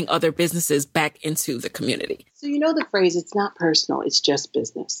then bring other businesses back into the community. So the phrase, it's not personal, it's just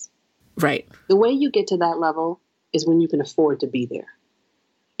business. Right. The way you get to that level is when you can afford to be there.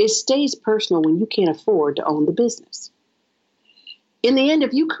 It stays personal when you can't afford to own the business. In the end,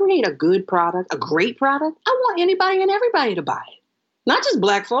 if you create a good product, a great product, I want anybody and everybody to buy it. Not just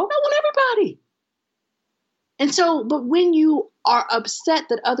Black folk, I want everybody. And so, but when you are upset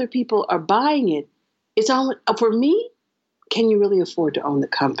that other people are buying it, it's on, for me, can you really afford to own the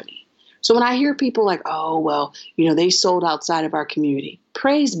company? So when I hear people like, oh, well, they sold outside of our community,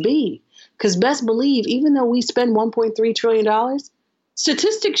 praise be. Because best believe, even though we spend $1.3 trillion,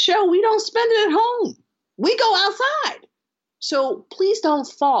 statistics show we don't spend it at home. We go outside. So please don't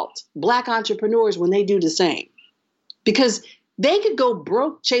fault Black entrepreneurs when they do the same, because they could go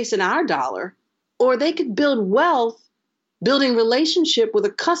broke chasing our dollar, or they could build wealth building relationship with a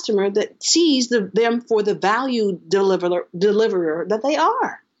customer that sees them for the value deliverer that they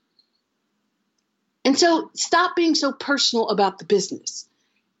are. And so stop being so personal about the business.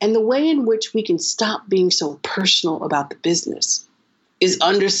 And the way in which we can stop being so personal about the business is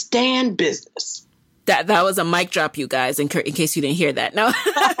understand business. That was a mic drop, you guys, in case you didn't hear that.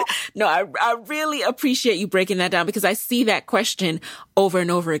 No, I really appreciate you breaking that down, because I see that question over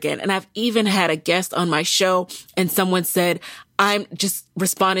and over again. And I've even had a guest on my show and someone said, I'm just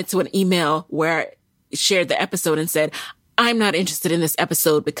responded to an email where I shared the episode and said, I'm not interested in this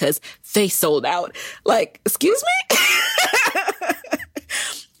episode because they sold out. Like, excuse me?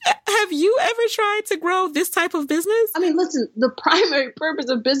 Have you ever tried to grow this type of business? I mean, listen, the primary purpose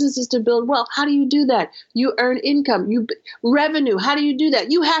of business is to build wealth. How do you do that? You earn income, revenue. How do you do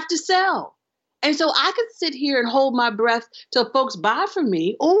that? You have to sell. And so I could sit here and hold my breath till folks buy from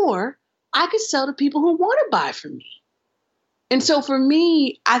me, or I could sell to people who want to buy from me. And so for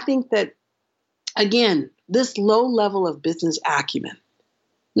me, I think that, again, this low level of business acumen,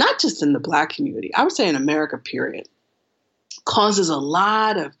 not just in the Black community, I would say in America, period, causes a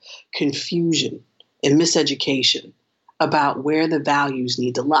lot of confusion and miseducation about where the values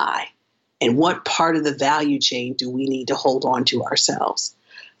need to lie and what part of the value chain do we need to hold on to ourselves.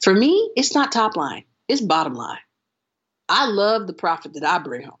 For me, it's not top line, it's bottom line. I love the profit that I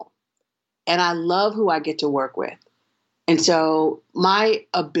bring home, and I love who I get to work with. And so my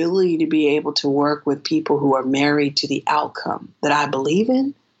ability to be able to work with people who are married to the outcome that I believe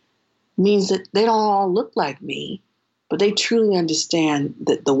in means that they don't all look like me, but they truly understand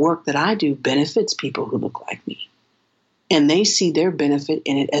that the work that I do benefits people who look like me, and they see their benefit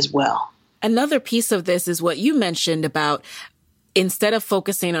in it as well. Another piece of this is what you mentioned about, instead of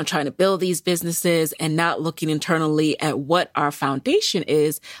focusing on trying to build these businesses and not looking internally at what our foundation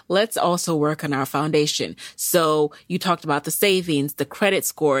is, let's also work on our foundation. So you talked about the savings, the credit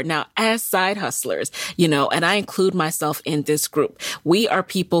score. Now, as side hustlers, and I include myself in this group, we are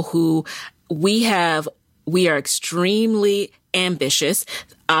people who we are extremely ambitious.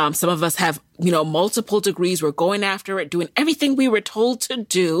 Some of us have, multiple degrees. We're going after it, doing everything we were told to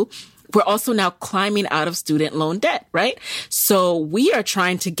do. We're also now climbing out of student loan debt, right? So we are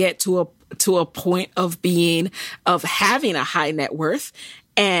trying to get to a point of having a high net worth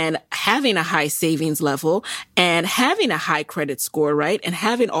and having a high savings level and having a high credit score, right? And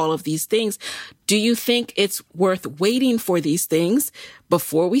having all of these things. Do you think it's worth waiting for these things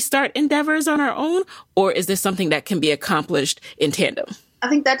before we start endeavors on our own? Or is this something that can be accomplished in tandem? I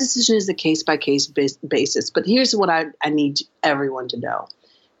think that decision is a case-by-case basis. But here's what I need everyone to know.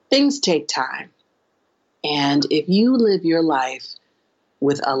 Things take time. And if you live your life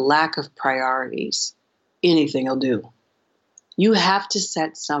with a lack of priorities, anything will do. You have to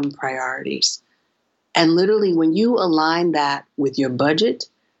set some priorities. And literally, when you align that with your budget,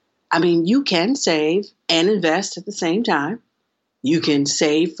 you can save and invest at the same time. You can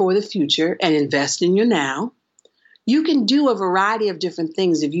save for the future and invest in your now. You can do a variety of different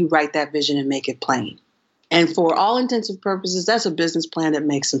things if you write that vision and make it plain. And for all intents and purposes, that's a business plan that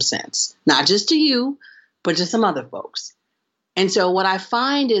makes some sense, not just to you, but to some other folks. And so what I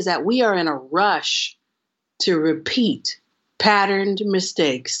find is that we are in a rush to repeat patterned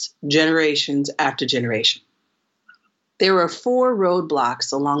mistakes generations after generation. There were 4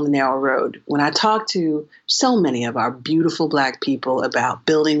 roadblocks along the narrow road. When I talked to so many of our beautiful Black people about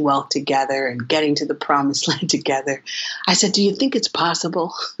building wealth together and getting to the promised land together, I said, do you think it's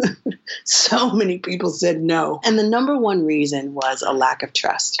possible? So many people said no. And the number one reason was a lack of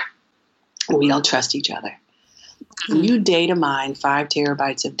trust. We don't trust each other. When you data mine 5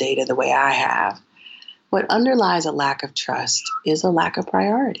 terabytes of data the way I have, what underlies a lack of trust is a lack of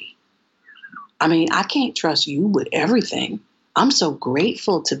priority. I mean, I can't trust you with everything. I'm so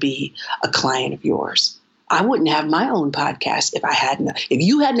grateful to be a client of yours. I wouldn't have my own podcast if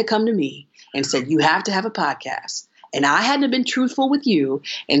you hadn't come to me and said, you have to have a podcast. And I hadn't been truthful with you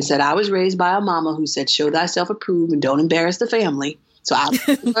and said, I was raised by a mama who said, show thyself approved and don't embarrass the family. So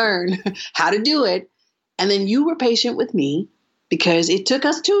I'll learn how to do it. And then you were patient with me because it took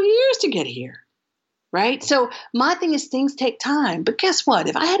us 2 years to get here. Right? So my thing is things take time. But guess what?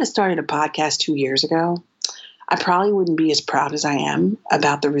 If I had started a podcast 2 years ago, I probably wouldn't be as proud as I am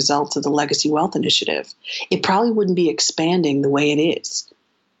about the results of the Legacy Wealth Initiative. It probably wouldn't be expanding the way it is.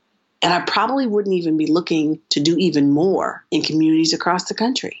 And I probably wouldn't even be looking to do even more in communities across the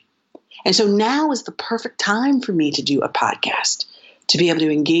country. And so now is the perfect time for me to do a podcast, to be able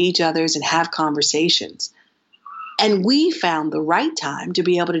to engage others and have conversations. And we found the right time to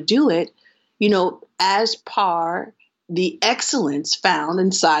be able to do it, as par the excellence found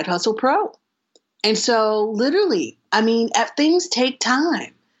in Side Hustle Pro. And so literally, things take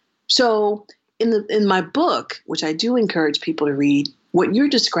time. So in my book, which I do encourage people to read, what you're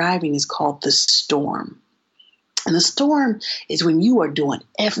describing is called the storm. And the storm is when you are doing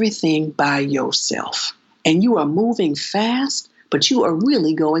everything by yourself and you are moving fast, but you are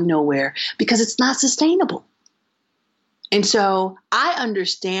really going nowhere because it's not sustainable. And so I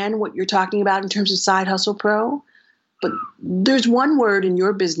understand what you're talking about in terms of Side Hustle Pro, but there's one word in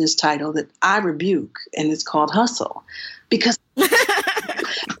your business title that I rebuke, and it's called hustle. Because, and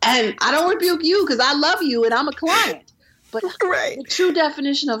I don't rebuke you because I love you and I'm a client. But right. The true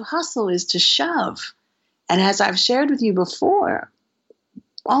definition of hustle is to shove. And as I've shared with you before,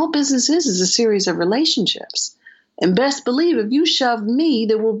 all business is a series of relationships. And best believe if you shove me,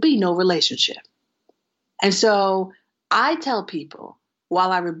 there will be no relationship. And so I tell people,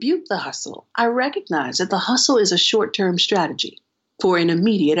 while I rebuke the hustle, I recognize that the hustle is a short-term strategy for an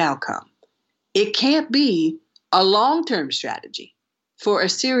immediate outcome. It can't be a long-term strategy for a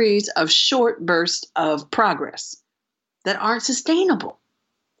series of short bursts of progress that aren't sustainable.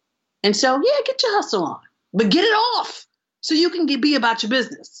 And so, get your hustle on, but get it off so you can be about your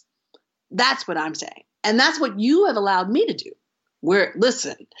business. That's what I'm saying. And that's what you have allowed me to do.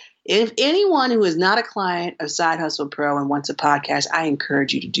 Listen, if anyone who is not a client of Side Hustle Pro and wants a podcast, I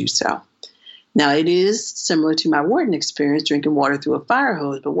encourage you to do so. Now, it is similar to my Wharton experience, drinking water through a fire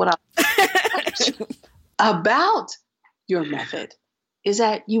hose. But what I about your method is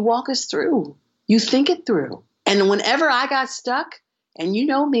that you walk us through. You think it through. And whenever I got stuck, and you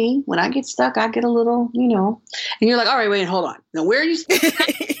know me, when I get stuck, I get a little, and you're like, all right, wait, hold on. Now, where are you?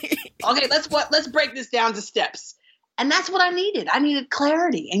 Okay, let's break this down to steps. And that's what I needed. I needed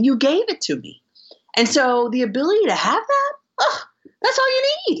clarity, and you gave it to me. And so the ability to have that, that's all you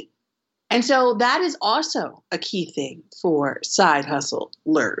need. And so that is also a key thing for side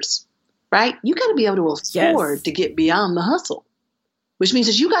hustlers, right? You got to be able to afford to get beyond the hustle, which means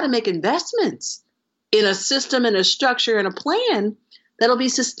that you got to make investments in a system and a structure and a plan that'll be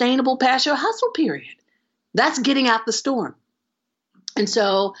sustainable past your hustle period. That's getting out the storm. And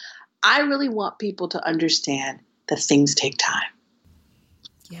so I really want people to understand that things take time.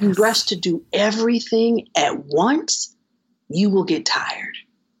 Yes. You rush to do everything at once, you will get tired,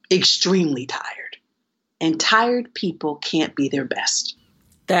 extremely tired. And tired people can't be their best.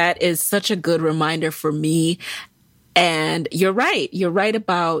 That is such a good reminder for me. And you're right. You're right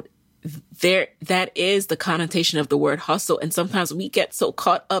about that is the connotation of the word hustle. And sometimes we get so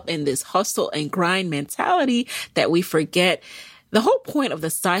caught up in this hustle and grind mentality that we forget. The whole point of the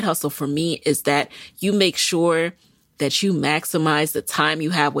side hustle for me is that you make sure that you maximize the time you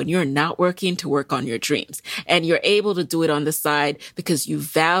have when you're not working to work on your dreams. And you're able to do it on the side because you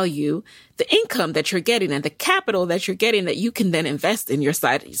value the income that you're getting and the capital that you're getting that you can then invest in your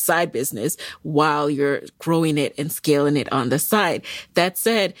side business while you're growing it and scaling it on the side. That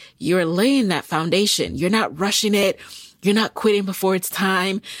said, you're laying that foundation. You're not rushing it. You're not quitting before it's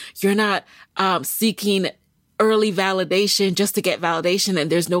time. You're not seeking early validation just to get validation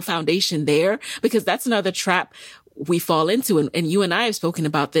and there's no foundation there, because that's another trap we fall into. And you and I have spoken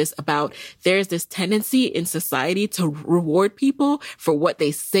about this, about there's this tendency in society to reward people for what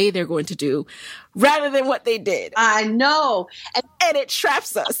they say they're going to do rather than what they did. I know. And it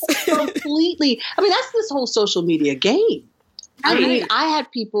traps us. Completely. I mean, that's this whole social media game. I mean, I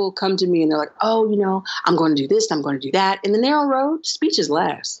had people come to me and they're like, oh, you know, I'm going to do this, I'm going to do that. In the narrow road, speech is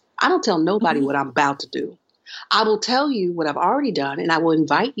last. I don't tell nobody what I'm about to do. I will tell you what I've already done, and I will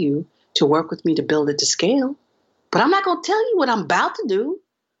invite you to work with me to build it to scale. But I'm not going to tell you what I'm about to do.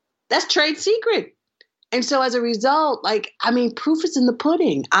 That's trade secret. And so as a result, proof is in the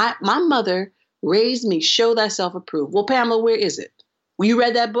pudding. My mother raised me, show thyself approved. Well, Pamela, where is it? Well, you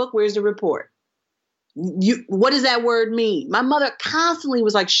read that book? Where's the report? What does that word mean? My mother constantly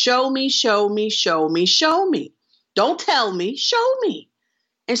was like, show me, show me, show me, show me. Don't tell me, show me.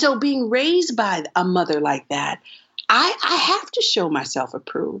 And so being raised by a mother like that, I have to show myself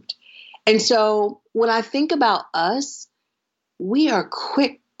approved. And so when I think about us, we are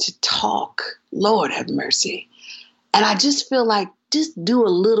quick to talk. Lord have mercy. And I just feel like, just do a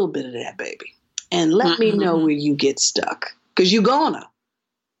little bit of that, baby. And let me know where you get stuck. Because you're gonna.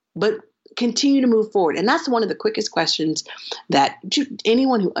 But continue to move forward. And that's one of the quickest questions that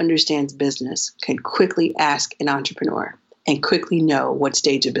anyone who understands business can quickly ask an entrepreneur and quickly know what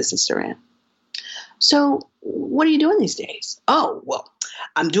stage of business they're in. So what are you doing these days? Oh, well,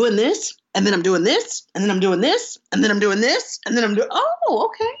 I'm doing this, and then I'm doing this, and then I'm doing this, and then I'm doing this, and then I'm doing, oh,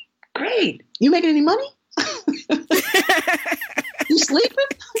 okay, great. You making any money? You sleeping?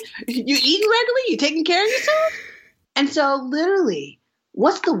 You eating regularly? You taking care of yourself? And so literally,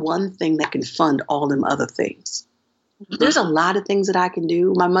 what's the one thing that can fund all them other things? There's a lot of things that I can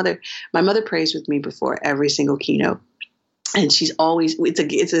do. My mother prays with me before every single keynote. And she's always,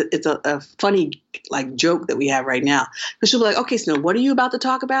 it's a funny joke that we have right now. Because she'll be like, okay, Snow, what are you about to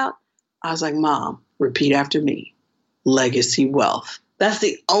talk about? I was like, Mom, repeat after me. Legacy wealth. That's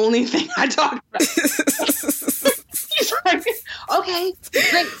the only thing I talk about. She's like, okay,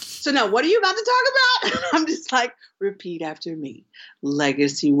 great. So now what are you about to talk about? I'm just like, repeat after me.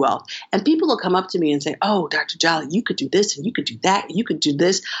 Legacy wealth. And people will come up to me and say, oh, Dr. Jolly, you could do this and you could do that. And you could do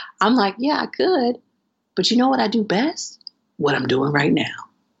this. I'm like, yeah, I could. But you know what I do best? What I'm doing right now.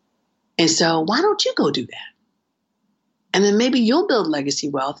 And so why don't you go do that? And then maybe you'll build legacy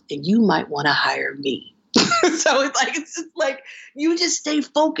wealth and you might want to hire me. So it's just like you just stay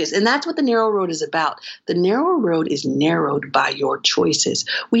focused. And that's what the narrow road is about. The narrow road is narrowed by your choices.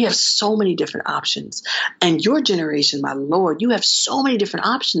 We have so many different options. And your generation, my Lord, you have so many different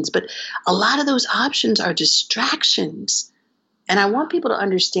options. But a lot of those options are distractions. And I want people to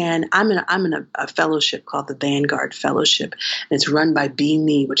understand, I'm in a fellowship called the Vanguard Fellowship. And it's run by Be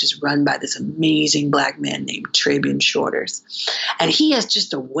Me, which is run by this amazing Black man named Trabian Shorters. And he has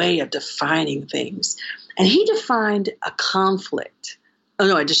just a way of defining things. And he defined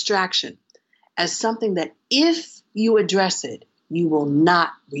a distraction, as something that if you address it, you will not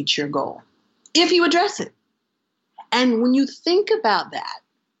reach your goal. If you address it. And when you think about that,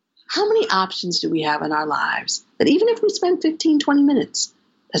 how many options do we have in our lives that even if we spend 15, 20 minutes,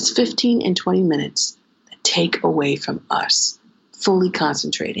 that's 15 and 20 minutes that take away from us fully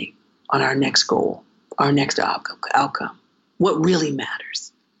concentrating on our next goal, our next outcome, what really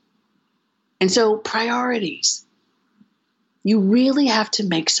matters. And so priorities, you really have to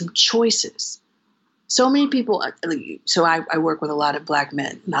make some choices. So many people, so I work with a lot of Black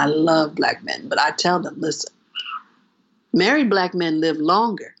men, and I love Black men, but I tell them, listen, married Black men live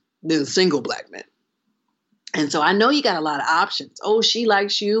longer than single Black men. And so I know you got a lot of options. Oh, she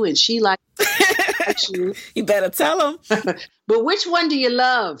likes you and she likes you. You better tell them. But which one do you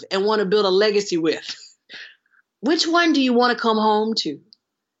love and want to build a legacy with? Which one do you want to come home to?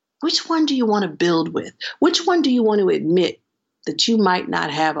 Which one do you want to build with? Which one do you want to admit that you might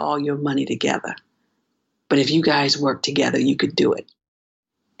not have all your money together? But if you guys work together, you could do it.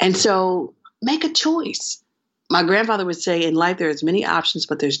 And so make a choice. My grandfather would say, in life, there's many options,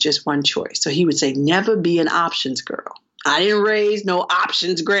 but there's just one choice. So he would say, never be an options girl. I didn't raise no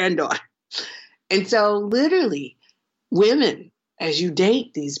options granddaughter. And so literally, women, as you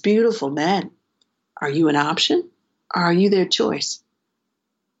date these beautiful men, are you an option or are you their choice?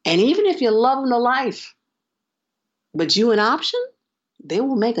 And even if you love them to life, but you an option, they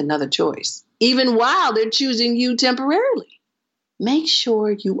will make another choice, even while they're choosing you temporarily. Make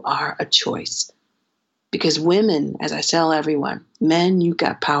sure you are a choice. Because women, as I tell everyone, men, you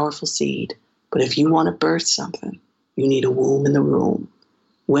got powerful seed. But if you want to birth something, you need a womb in the room.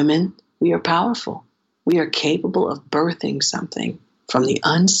 Women, we are powerful. We are capable of birthing something from the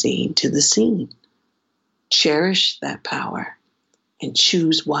unseen to the seen. Cherish that power and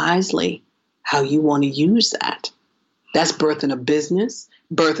choose wisely how you want to use that. That's birthing a business,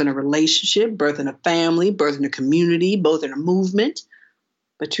 birthing a relationship, birthing a family, birthing a community, birthing a movement.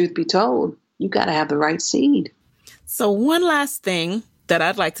 But truth be told, you got to have the right seed. So one last thing that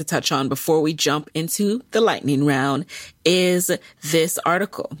I'd like to touch on before we jump into the lightning round is this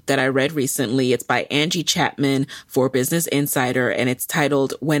article that I read recently. It's by Angie Chapman for Business Insider, and it's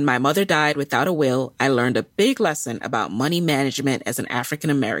titled, "When My Mother Died Without a Will, I Learned a Big Lesson About Money Management as an African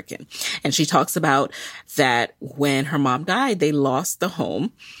American." And she talks about that when her mom died, they lost the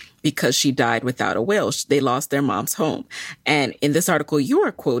home because she died without a will. They lost their mom's home. And in this article, you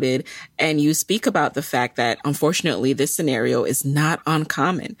are quoted and you speak about the fact that, unfortunately, this scenario is not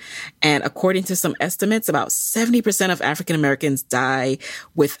uncommon. And according to some estimates, about 70% of African Americans die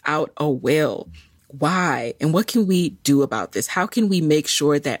without a will. Why? And what can we do about this? How can we make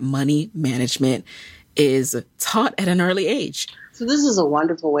sure that money management is taught at an early age? So this is a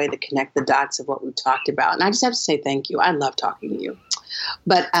wonderful way to connect the dots of what we talked about. And I just have to say thank you. I love talking to you.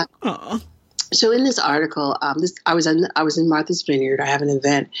 But so in this article, I was in Martha's Vineyard. I have an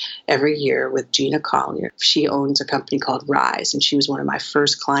event every year with Gina Collier. She owns a company called Rise, and she was one of my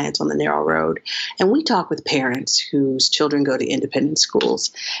first clients on the Narrow Road. And we talk with parents whose children go to independent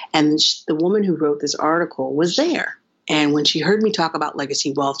schools. And the woman who wrote this article was there. And when she heard me talk about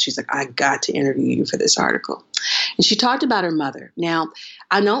legacy wealth, she's like, I got to interview you for this article. And she talked about her mother. Now,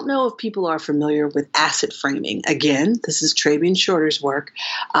 I don't know if people are familiar with asset framing. Again, this is Trabian Shorter's work.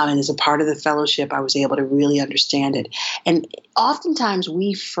 And as a part of the fellowship, I was able to really understand it. And oftentimes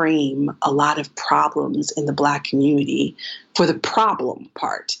we frame a lot of problems in the Black community for the problem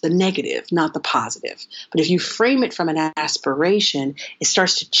part, the negative, not the positive. But if you frame it from an aspiration, it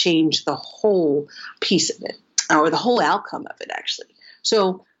starts to change the whole piece of it, or the whole outcome of it, actually.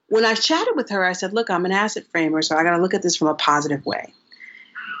 So when I chatted with her, I said, look, I'm an asset framer, so I got to look at this from a positive way.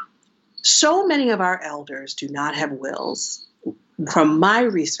 So many of our elders do not have wills. From my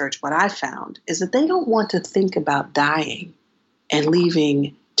research, what I found is that they don't want to think about dying and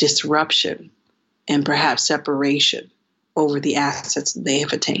leaving disruption and perhaps separation over the assets they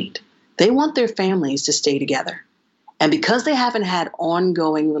have attained. They want their families to stay together. And because they haven't had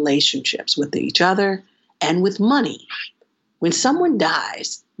ongoing relationships with each other and with money, when someone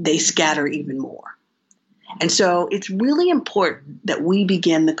dies, they scatter even more. And so it's really important that we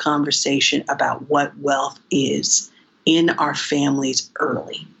begin the conversation about what wealth is in our families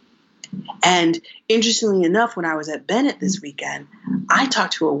early. And interestingly enough, when I was at Bennett this weekend, I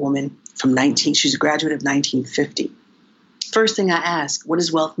talked to a woman from she's a graduate of 1950. First thing I asked, what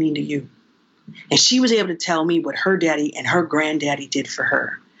does wealth mean to you? And she was able to tell me what her daddy and her granddaddy did for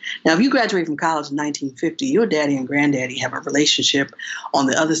her. Now, if you graduate from college in 1950, your daddy and granddaddy have a relationship on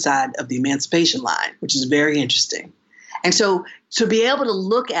the other side of the emancipation line, which is very interesting. And so to be able to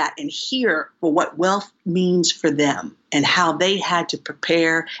look at and hear what wealth means for them and how they had to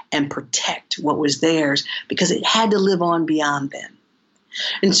prepare and protect what was theirs because it had to live on beyond them.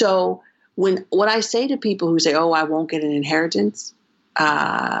 And so what I say to people who say, oh, I won't get an inheritance,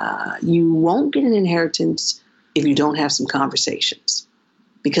 you won't get an inheritance if you don't have some conversations.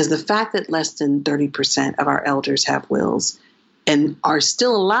 Because the fact that less than 30% of our elders have wills and are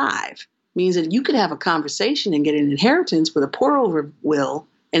still alive means that you could have a conversation and get an inheritance with a pour-over will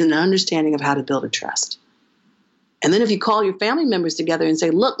and an understanding of how to build a trust. And then if you call your family members together and say,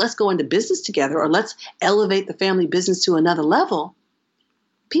 look, let's go into business together, or let's elevate the family business to another level,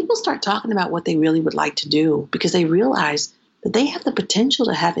 people start talking about what they really would like to do because they realize that they have the potential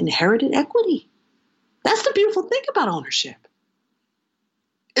to have inherited equity. That's the beautiful thing about ownership.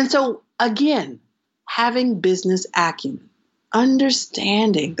 And so, again, having business acumen,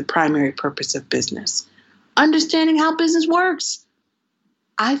 understanding the primary purpose of business, understanding how business works,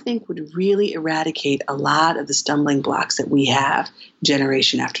 I think would really eradicate a lot of the stumbling blocks that we have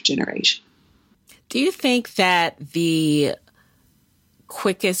generation after generation. Do you think that the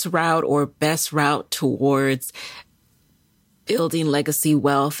quickest route or best route towards building legacy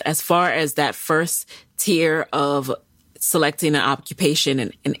wealth, as far as that first tier of selecting an occupation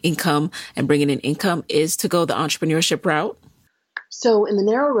and income and bringing in income, is to go the entrepreneurship route? So in the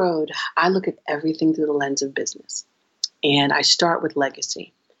Narrow Road, I look at everything through the lens of business. And I start with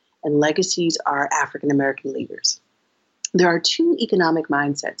legacy. And legacies are African American leaders. There are two economic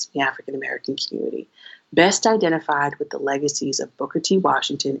mindsets in the African American community, best identified with the legacies of Booker T.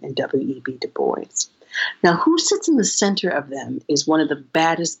 Washington and W.E.B. Du Bois. Now, who sits in the center of them is one of the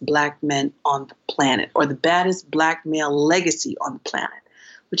baddest Black men on the planet, or the baddest Black male legacy on the planet,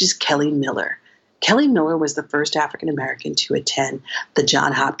 which is Kelly Miller. Kelly Miller was the first African American to attend the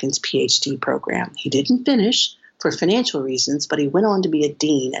Johns Hopkins PhD program. He didn't finish for financial reasons, but he went on to be a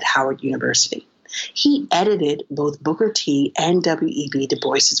dean at Howard University. He edited both Booker T and W.E.B. Du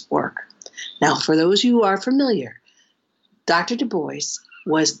Bois's work. Now, for those who are familiar, Dr. Du Bois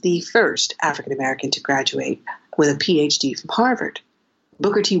was the first African American to graduate with a PhD from Harvard.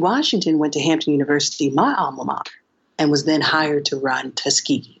 Booker T. Washington went to Hampton University, my alma mater, and was then hired to run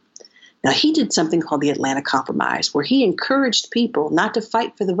Tuskegee. Now, he did something called the Atlanta Compromise, where he encouraged people not to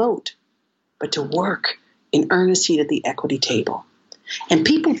fight for the vote, but to work and earn a seat at the equity table. And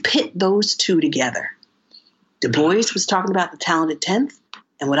people pit those two together. Du Bois was talking about the talented 10th,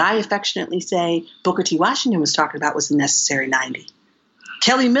 and what I affectionately say Booker T. Washington was talking about was the necessary 90.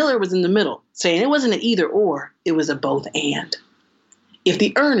 Kelly Miller was in the middle, saying it wasn't an either or, it was a both and. If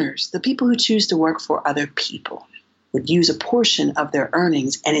the earners, the people who choose to work for other people, would use a portion of their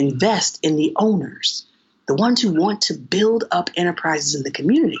earnings and invest in the owners, the ones who want to build up enterprises in the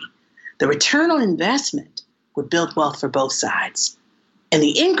community, the return on investment would build wealth for both sides. And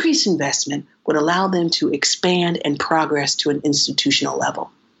the increased investment would allow them to expand and progress to an institutional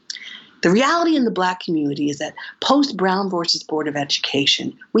level. The reality in the Black community is that post-Brown versus Board of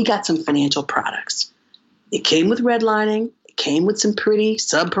Education, we got some financial products. It came with redlining, it came with some pretty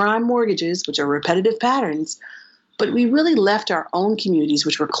subprime mortgages, which are repetitive patterns, but we really left our own communities,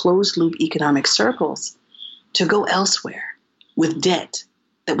 which were closed-loop economic circles, to go elsewhere with debt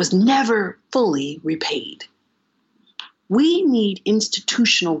that was never fully repaid. We need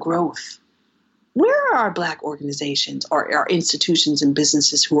institutional growth. Where are our Black organizations or our institutions and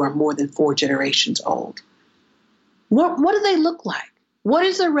businesses who are more than 4 generations old? What do they look like? What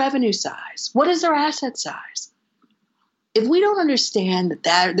is their revenue size? What is their asset size? If we don't understand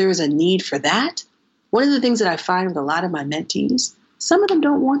that there is a need for that, one of the things that I find with a lot of my mentees, some of them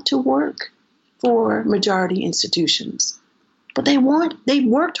don't want to work for majority institutions, but they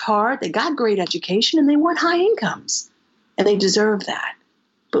worked hard, they got great education, and they want high incomes, and they deserve that.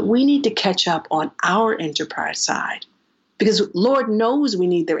 But we need to catch up on our enterprise side, because Lord knows we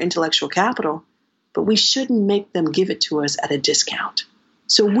need their intellectual capital, but we shouldn't make them give it to us at a discount.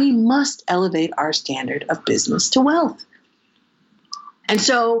 So we must elevate our standard of business to wealth. And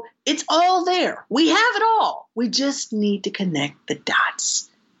so it's all there. We have it all. We just need to connect the dots.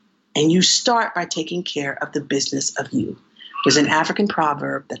 And you start by taking care of the business of you. There's an African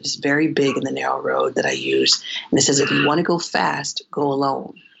proverb that is very big in the narrow road that I use. And it says, if you want to go fast, go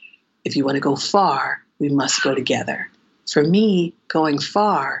alone. If you want to go far, we must go together. For me, going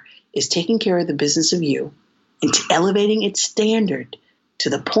far is taking care of the business of you and elevating its standard to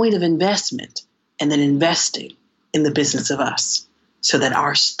the point of investment and then investing in the business of us, so that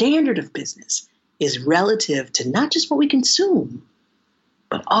our standard of business is relative to not just what we consume,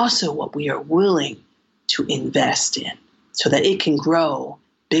 but also what we are willing to invest in, so that it can grow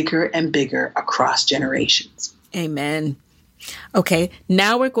bigger and bigger across generations. Amen. Okay,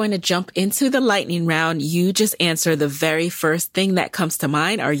 now we're going to jump into the lightning round. You just answer the very first thing that comes to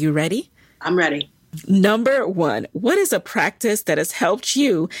mind. Are you ready? I'm ready. Number 1, what is a practice that has helped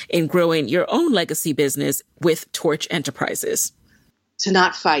you in growing your own legacy business with Torch Enterprises? To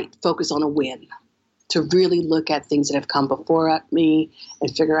not fight, focus on a win. To really look at things that have come before me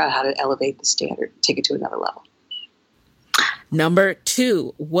and figure out how to elevate the standard, take it to another level. Number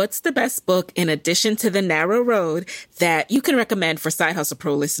 2, what's the best book in addition to The Narrow Road that you can recommend for Side Hustle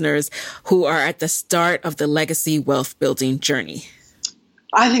Pro listeners who are at the start of the legacy wealth building journey?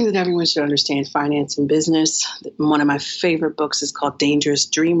 I think that everyone should understand finance and business. One of my favorite books is called Dangerous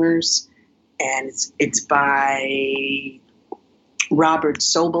Dreamers, and it's by Robert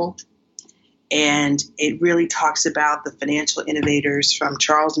Sobel. And it really talks about the financial innovators from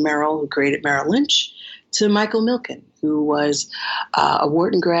Charles Merrill, who created Merrill Lynch, to Michael Milken, who was a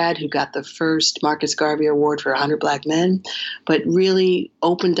Wharton grad who got the first Marcus Garvey Award for 100 Black men, but really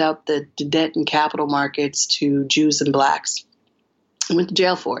opened up the debt and capital markets to Jews and Blacks. I went to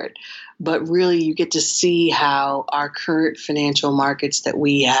jail for it. But really, you get to see how our current financial markets that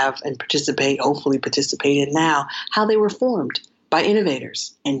we have and hopefully participate in now, how they were formed by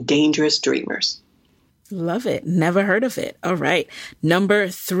innovators and dangerous dreamers. Love it. Never heard of it. All right. Number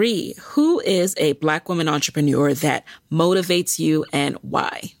 3, who is a Black woman entrepreneur that motivates you and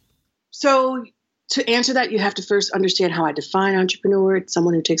why? So to answer that, you have to first understand how I define entrepreneur. It's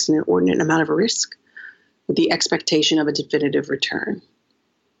someone who takes an inordinate amount of risk with the expectation of a definitive return.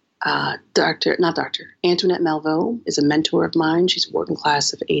 Antoinette Malveaux is a mentor of mine. She's a working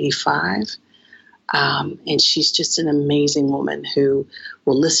class of 85. And she's just an amazing woman who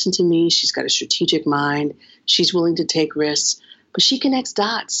will listen to me. She's got a strategic mind. She's willing to take risks, but she connects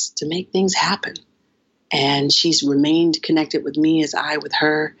dots to make things happen. And she's remained connected with me as I with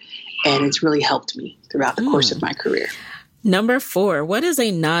her. And it's really helped me throughout the course of my career. Number 4, what is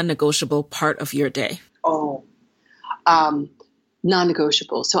a non-negotiable part of your day?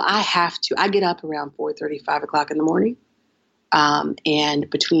 Non-negotiable. So I get up around 4:30, 5 o'clock in the morning. And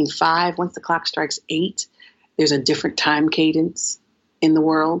between 5, once the clock strikes 8, there's a different time cadence in the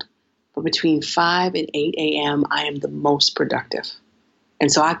world. But between 5 and 8 a.m., I am the most productive.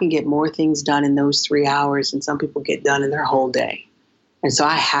 And so I can get more things done in those 3 hours than some people get done in their whole day. And so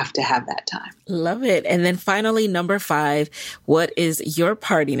I have to have that time. Love it. And then finally, number 5, what is your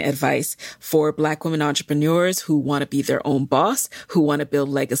parting advice for Black women entrepreneurs who want to be their own boss, who want to build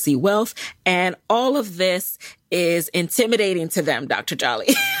legacy wealth? And all of this is intimidating to them, Dr.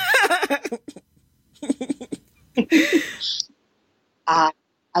 Jolly. I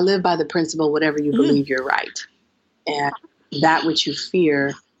live by the principle, whatever you believe, you're right. And that which you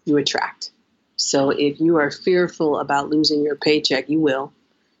fear, you attract. So if you are fearful about losing your paycheck, you will.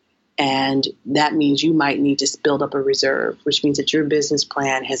 And that means you might need to build up a reserve, which means that your business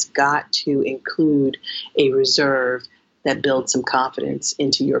plan has got to include a reserve that builds some confidence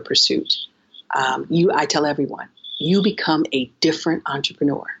into your pursuit. I tell everyone, you become a different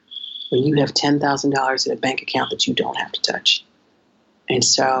entrepreneur when you have $10,000 in a bank account that you don't have to touch. And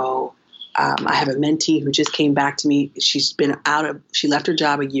so I have a mentee who just came back to me. She left her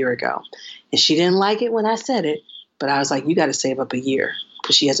job a year ago. And she didn't like it when I said it, but I was like, you got to save up a year.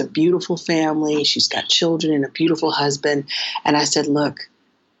 Because she has a beautiful family. She's got children and a beautiful husband. And I said, look,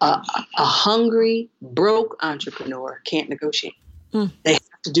 a hungry, broke entrepreneur can't negotiate. They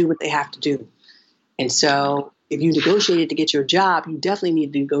have to do what they have to do. And so if you negotiated to get your job, you definitely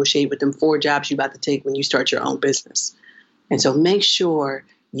need to negotiate with them 4 jobs you're about to take when you start your own business. And so make sure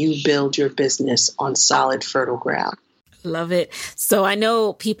you build your business on solid, fertile ground. Love it. So I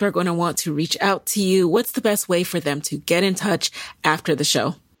know people are going to want to reach out to you. What's the best way for them to get in touch after the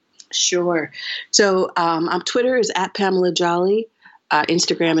show? Sure. So on Twitter is @PamelaJolly.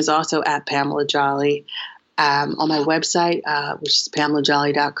 Instagram is also @PamelaJolly. On my website, which is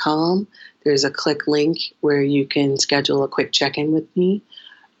PamelaJolly.com, there's a click link where you can schedule a quick check-in with me.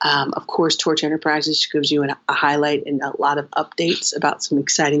 Of course, Torch Enterprises gives you a highlight and a lot of updates about some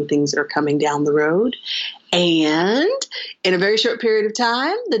exciting things that are coming down the road. And in a very short period of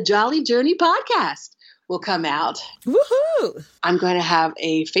time, the Jolly Journey podcast will come out. Woohoo! I'm going to have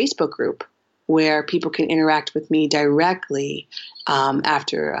a Facebook group where people can interact with me directly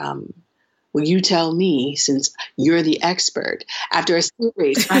after, well, you tell me, since you're the expert, after a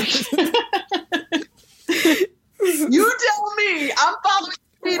series, right? You tell me. I'm following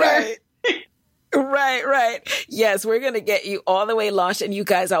Peter. Right. Yes, we're going to get you all the way launched. And you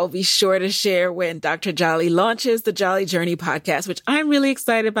guys, I will be sure to share when Dr. Jolly launches the Jolly Journey podcast, which I'm really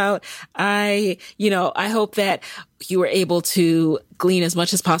excited about. I hope that you were able to glean as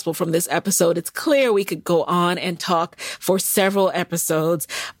much as possible from this episode. It's clear we could go on and talk for several episodes,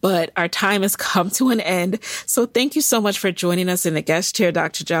 but our time has come to an end. So thank you so much for joining us in the guest chair,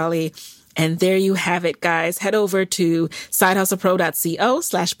 Dr. Jolly. And there you have it, guys. Head over to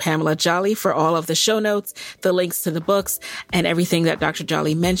sidehustlepro.co/Pamela Jolly for all of the show notes, the links to the books, and everything that Dr.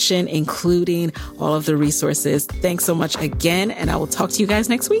 Jolly mentioned, including all of the resources. Thanks so much again, and I will talk to you guys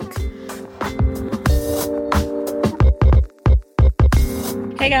next week.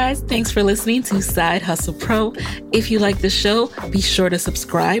 Hey guys, thanks for listening to Side Hustle Pro. If you like the show, be sure to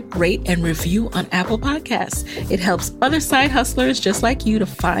subscribe, rate, and review on Apple Podcasts. It helps other side hustlers just like you to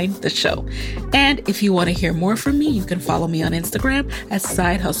find the show. And if you want to hear more from me, you can follow me on Instagram at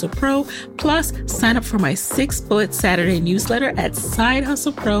Side Hustle Pro. Plus, sign up for my 6-bullet Saturday newsletter at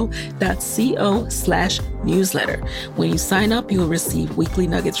sidehustlepro.co/newsletter. When you sign up, you will receive weekly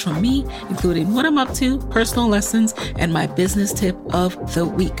nuggets from me, including what I'm up to, personal lessons, and my business tip of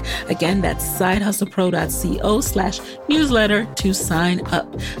the week. Again, that's sidehustlepro.co/newsletter to sign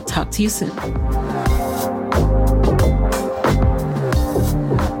up. Talk to you soon.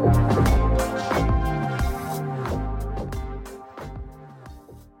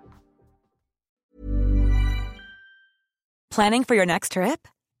 Planning for your next trip?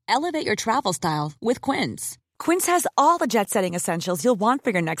 Elevate your travel style with Quince. Quince has all the jet-setting essentials you'll want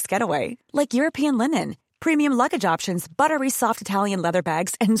for your next getaway, like European linen, premium luggage options, buttery soft Italian leather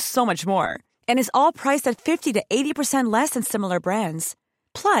bags, and so much more. And is all priced at 50 to 80% less than similar brands.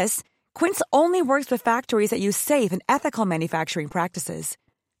 Plus, Quince only works with factories that use safe and ethical manufacturing practices.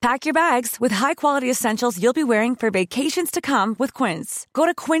 Pack your bags with high-quality essentials you'll be wearing for vacations to come with Quince. Go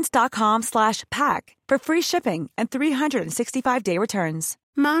to quince.com/pack for free shipping and 365-day returns.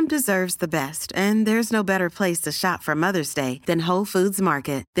 Mom deserves the best, and there's no better place to shop for Mother's Day than Whole Foods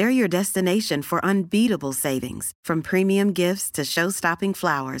Market. They're your destination for unbeatable savings, from premium gifts to show-stopping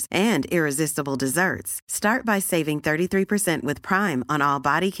flowers and irresistible desserts. Start by saving 33% with Prime on all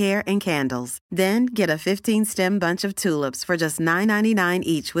body care and candles. Then get a 15-stem bunch of tulips for just $9.99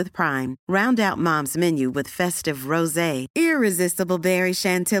 each with Prime. Round out Mom's menu with festive rosé, irresistible berry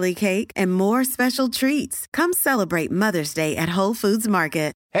chantilly cake, and more special treats. Come celebrate Mother's Day at Whole Foods Market.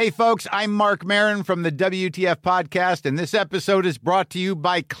 Hey, folks, I'm Mark Maron from the WTF Podcast, and this episode is brought to you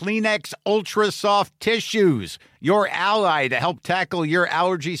by Kleenex Ultra Soft Tissues, your ally to help tackle your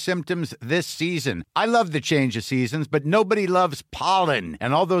allergy symptoms this season. I love the change of seasons, but nobody loves pollen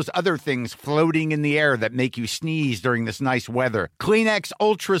and all those other things floating in the air that make you sneeze during this nice weather. Kleenex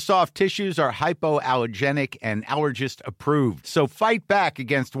Ultra Soft Tissues are hypoallergenic and allergist approved, so fight back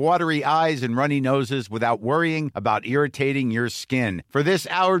against watery eyes and runny noses without worrying about irritating your skin. For this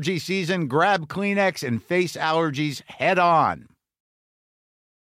allergy season, grab Kleenex and face allergies head on.